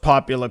most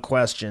popular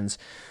questions.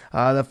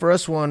 The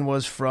first one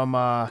was from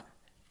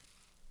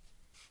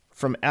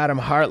Adam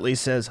Hartley.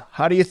 Says,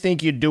 how do you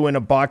think you'd do in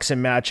a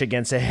boxing match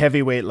against a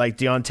heavyweight like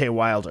Deontay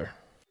Wilder?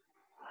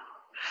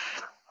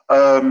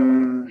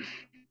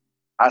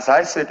 As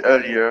I said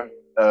earlier,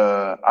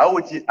 I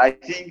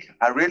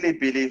really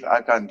believe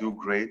I can do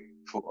great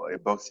for a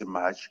boxing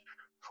match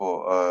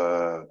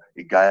for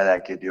a guy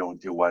like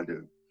Deontay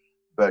Wilder.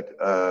 But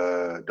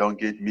don't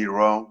get me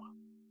wrong.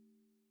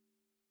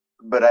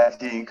 But I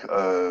think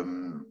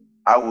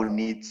I will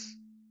need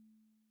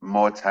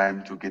more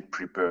time to get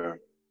prepared.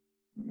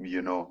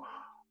 You know,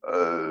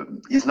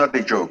 it's not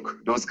a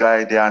joke. Those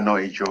guys, they are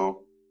not a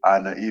joke.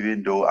 And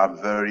even though I'm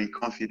very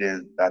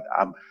confident that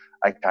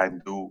I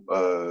can do,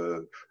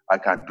 I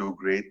can do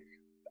great.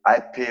 I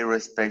pay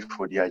respect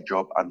for their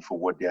job and for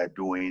what they are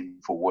doing,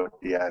 for what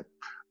they are,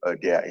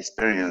 their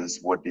experience,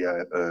 what they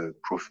are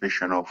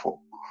professional for.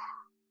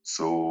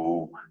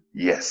 So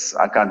yes,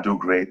 I can do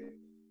great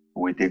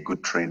with a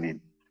good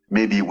training.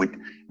 Maybe with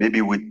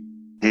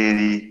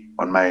Haley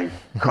on my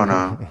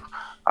corner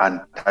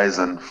and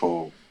Tyson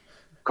for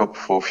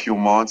a few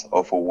months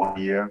or for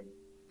 1 year,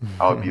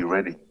 I'll be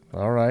ready.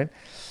 All right.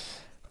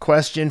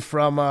 Question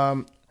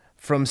from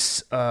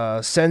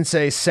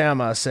Sensei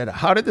Sama said,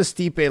 "How did the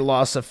Stipe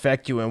loss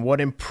affect you, and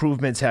what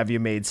improvements have you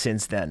made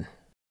since then?"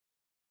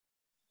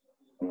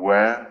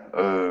 Well,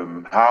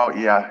 how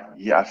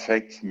he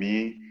affects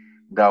me,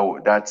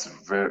 that's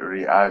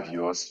very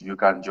obvious. You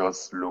can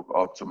just look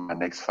up to my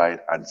next fight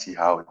and see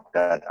how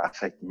that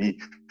affect me.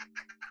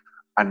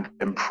 And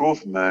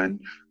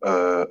improvement,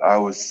 I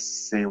would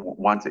say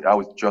one thing, I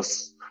would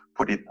just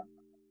put it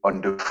on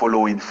the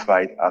following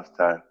fight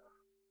after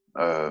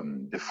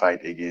the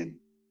fight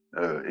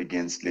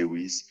against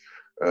Lewis.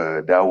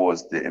 That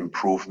was the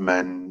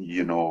improvement,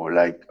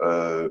 like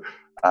I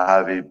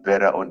have a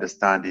better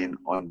understanding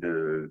on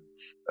the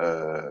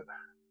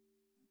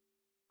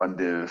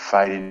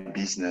fighting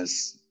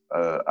business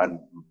and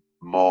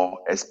more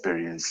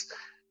experience.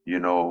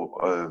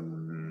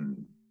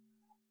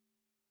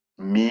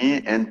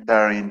 Me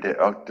entering the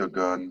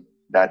octagon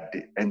that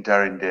day,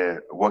 entering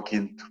the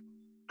walking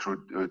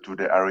through to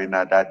the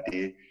arena that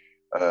day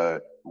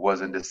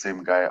wasn't the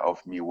same guy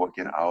of me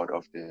walking out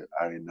of the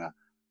arena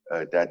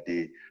that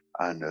day.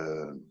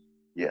 And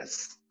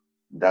yes,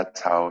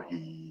 that's how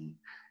he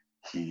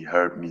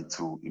helped me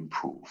to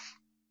improve.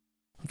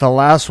 The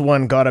last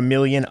one got 1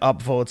 million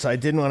upvotes. I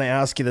didn't want to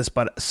ask you this,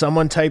 but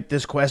someone typed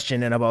this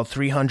question and about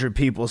 300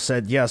 people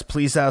said, yes,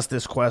 please ask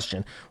this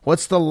question.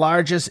 What's the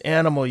largest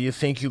animal you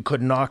think you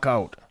could knock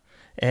out?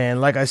 And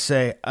like I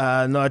say,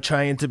 not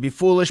trying to be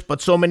foolish,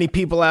 but so many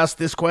people asked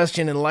this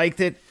question and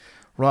liked it.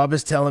 Rob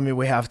is telling me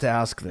we have to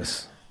ask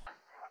this.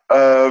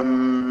 I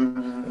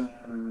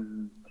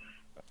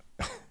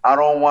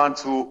don't want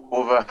to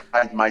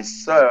overhype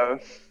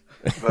myself,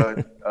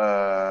 but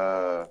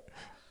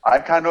I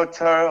cannot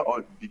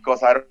tell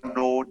because I don't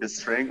know the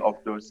strength of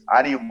those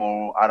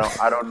animals.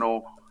 I don't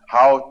know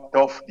how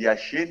tough their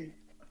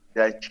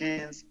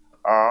chins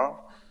are.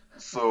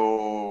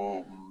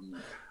 So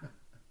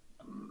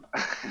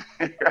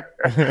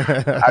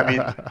I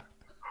mean,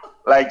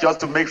 like just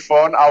to make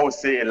fun, I would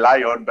say a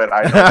lion, but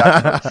I know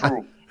that's not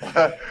true.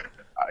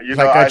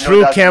 Like a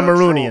true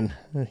Cameroonian.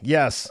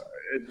 Yes.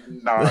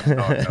 No,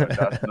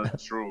 that's not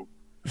true.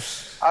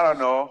 I don't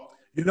know.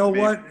 You know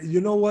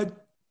what?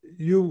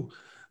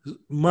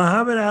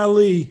 Muhammad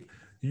Ali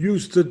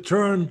used to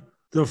turn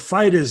the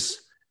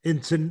fighters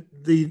into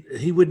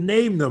he would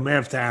name them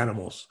after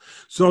animals.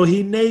 So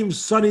he named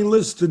Sonny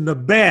Liston the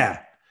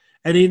bear,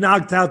 and he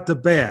knocked out the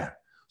bear.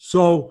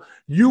 So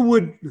you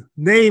would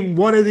name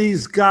one of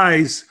these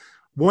guys,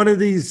 whether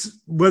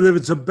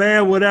it's a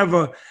bear,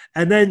 whatever,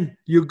 and then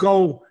you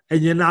go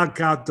and you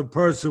knock out the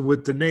person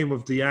with the name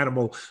of the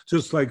animal,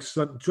 just like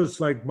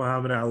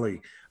Muhammad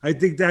Ali. I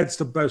think that's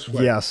the best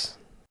way. Yes.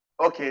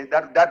 Okay,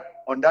 that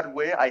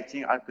way, I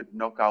think I could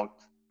knock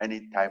out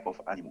any type of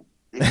animal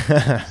in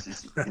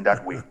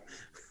that way.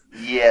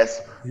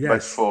 Yes,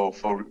 but for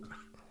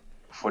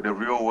the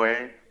real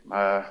way,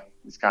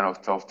 it's kind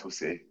of tough to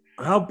say.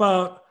 How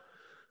about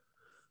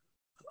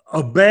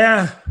a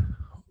bear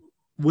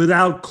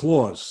without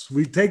claws?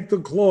 We take the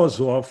claws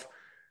off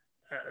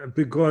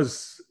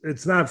because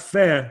it's not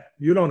fair.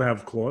 You don't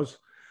have claws.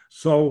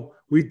 So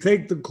we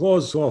take the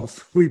claws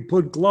off, we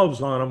put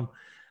gloves on them,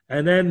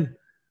 and then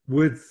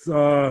with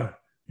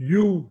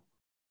you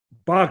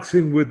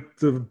boxing with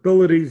the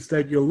abilities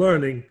that you're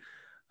learning,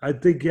 I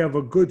think you have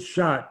a good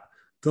shot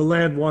to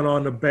land one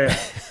on the bear.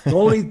 The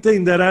only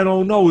thing that I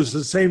don't know is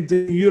the same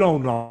thing you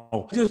don't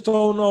know. I just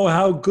don't know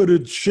how good a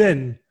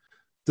chin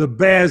the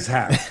bears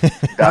have.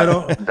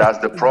 That's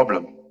the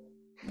problem.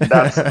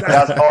 That's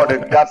all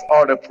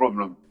the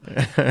problem.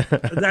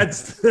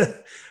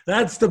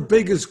 That's the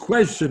biggest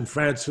question,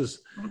 Francis,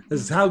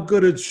 is how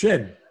good a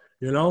chin,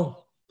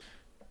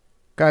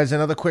 Guys,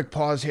 another quick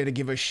pause here to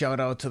give a shout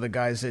out to the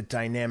guys at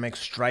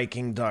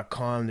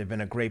dynamicstriking.com. They've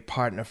been a great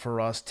partner for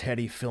us.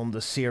 Teddy filmed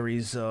a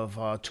series of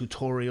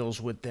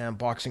tutorials with them,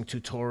 boxing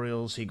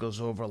tutorials. He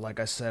goes over, like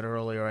I said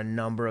earlier, a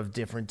number of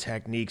different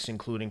techniques,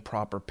 including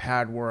proper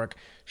pad work,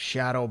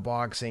 shadow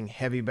boxing,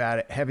 heavy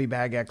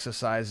bag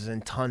exercises,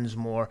 and tons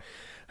more.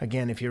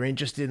 Again, if you're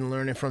interested in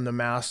learning from the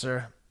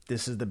master,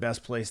 this is the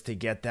best place to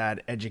get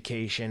that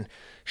education,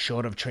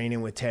 short of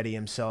training with Teddy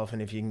himself.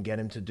 And if you can get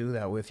him to do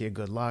that with you,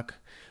 good luck.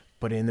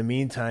 But in the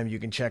meantime, you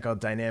can check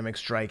out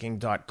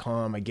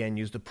dynamicstriking.com. Again,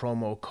 use the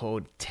promo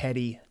code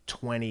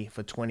TEDDY20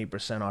 for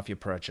 20% off your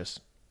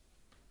purchase.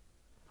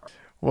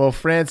 Well,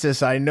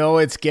 Francis, I know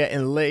it's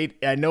getting late.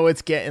 I know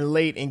it's getting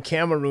late in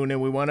Cameroon,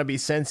 and we want to be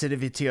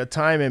sensitive to your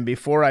time. And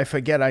before I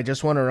forget, I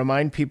just want to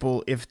remind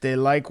people, if they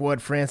like what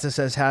Francis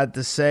has had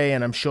to say,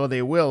 and I'm sure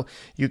they will,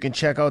 you can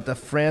check out the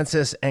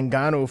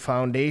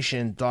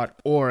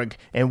FrancisNgannouFoundation.org,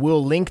 and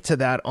we'll link to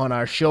that on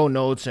our show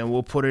notes, and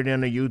we'll put it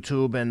in the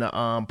YouTube and the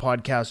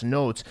podcast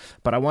notes.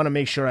 But I want to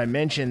make sure I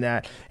mention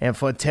that. And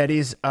for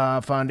Teddy's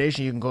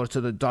foundation, you can go to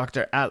the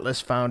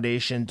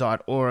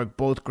DrAtlasFoundation.org.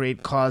 Both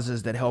great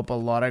causes that help a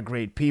lot of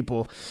great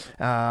people.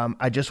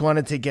 I just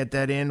wanted to get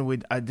that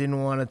in. I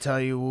didn't want to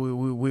tell you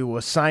we were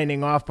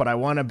signing off, but I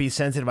want to be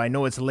sensitive. I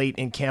know it's late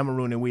in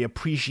Cameroon, and we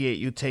appreciate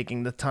you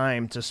taking the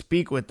time to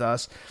speak with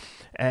us.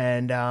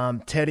 And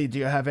Teddy, do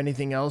you have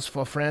anything else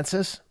for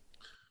Francis?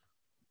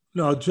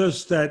 No,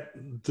 just that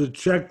the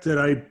check that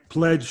I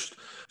pledged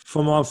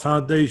from our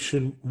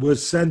foundation, we'll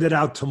send it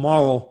out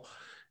tomorrow.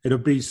 It'll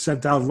be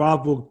sent out.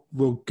 Rob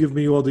will give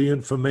me all the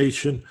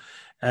information,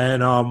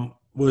 and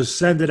we'll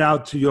send it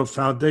out to your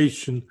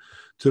foundation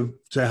to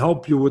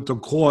help you with the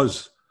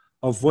cause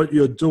of what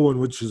you're doing,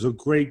 which is a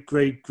great,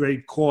 great,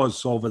 great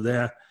cause over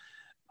there.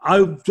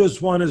 I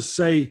just want to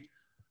say,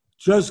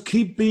 just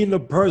keep being the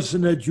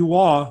person that you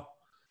are.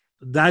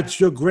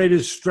 That's your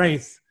greatest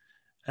strength.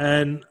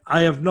 And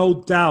I have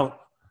no doubt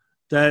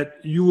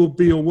that you will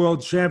be a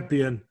world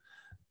champion,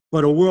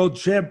 but a world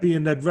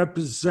champion that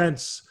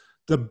represents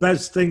the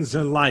best things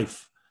in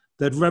life,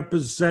 that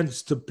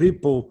represents to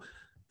people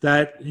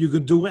that you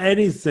can do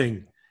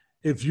anything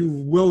if you're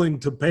willing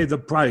to pay the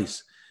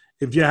price.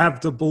 If you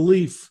have the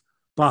belief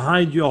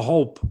behind your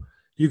hope,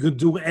 you can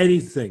do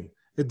anything.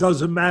 It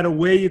doesn't matter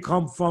where you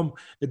come from.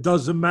 It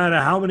doesn't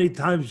matter how many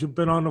times you've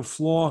been on the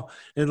floor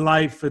in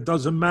life. It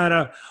doesn't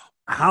matter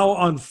how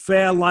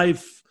unfair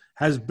life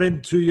has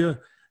been to you,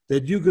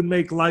 that you can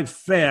make life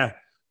fair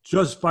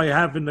just by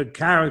having the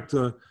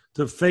character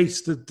to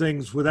face the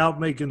things without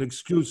making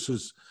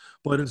excuses,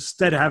 but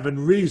instead having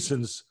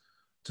reasons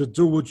to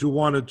do what you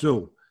want to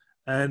do.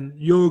 And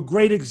you're a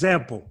great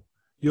example.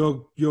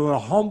 You're a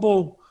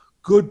humble,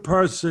 good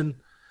person.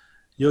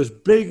 You're as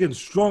big and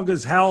strong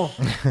as hell.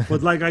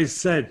 But like I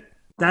said,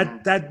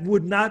 that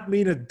would not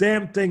mean a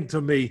damn thing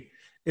to me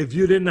if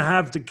you didn't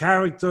have the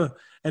character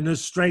and the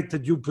strength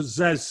that you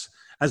possess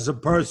as a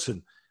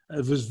person.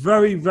 It was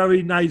very,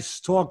 very nice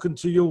talking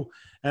to you,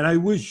 and I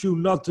wish you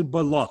nothing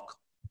but luck.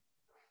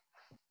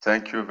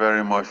 Thank you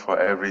very much for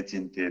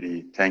everything,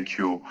 Terry. Thank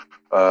you.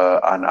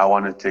 And I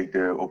want to take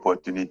the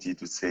opportunity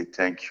to say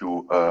thank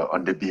you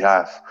on the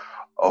behalf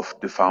of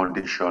the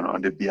foundation,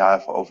 on the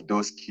behalf of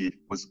those kids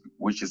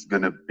which is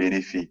going to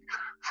benefit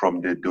from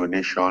the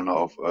donation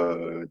of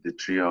the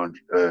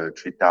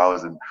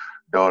 $3,000.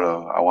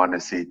 I want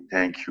to say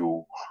thank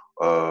you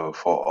for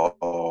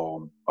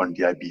on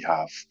their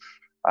behalf.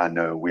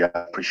 And we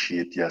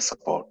appreciate your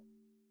support.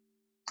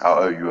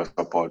 Your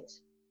support.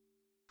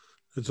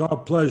 It's our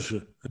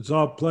pleasure. It's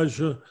our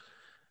pleasure.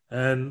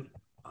 And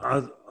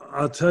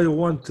I'll tell you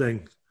one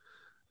thing.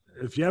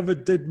 If you ever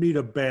did meet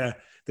a bear,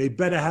 they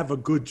better have a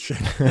good chin.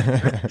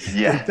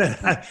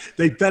 Yeah.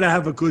 They better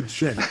have a good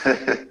chin.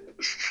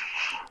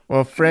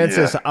 Well,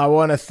 Francis, I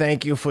want to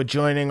thank you for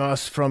joining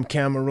us from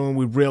Cameroon.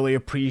 We really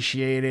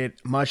appreciate it.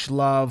 Much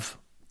love.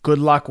 Good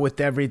luck with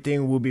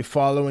everything. We'll be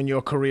following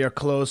your career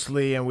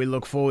closely, and we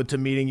look forward to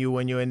meeting you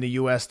when you're in the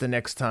U.S. the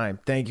next time.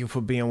 Thank you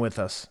for being with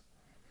us.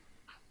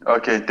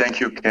 Okay, thank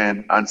you,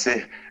 Ken. And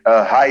say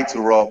hi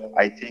to Rob.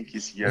 I think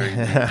he's hearing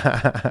me.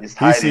 He's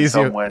hiding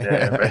somewhere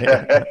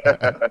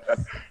there.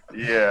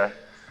 Yeah.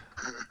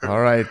 All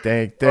right,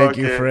 thank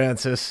you,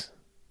 Francis.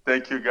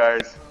 Thank you,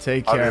 guys.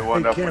 Take care. Have a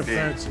wonderful Take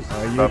care, day.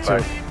 Francis. You Bye-bye.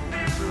 too.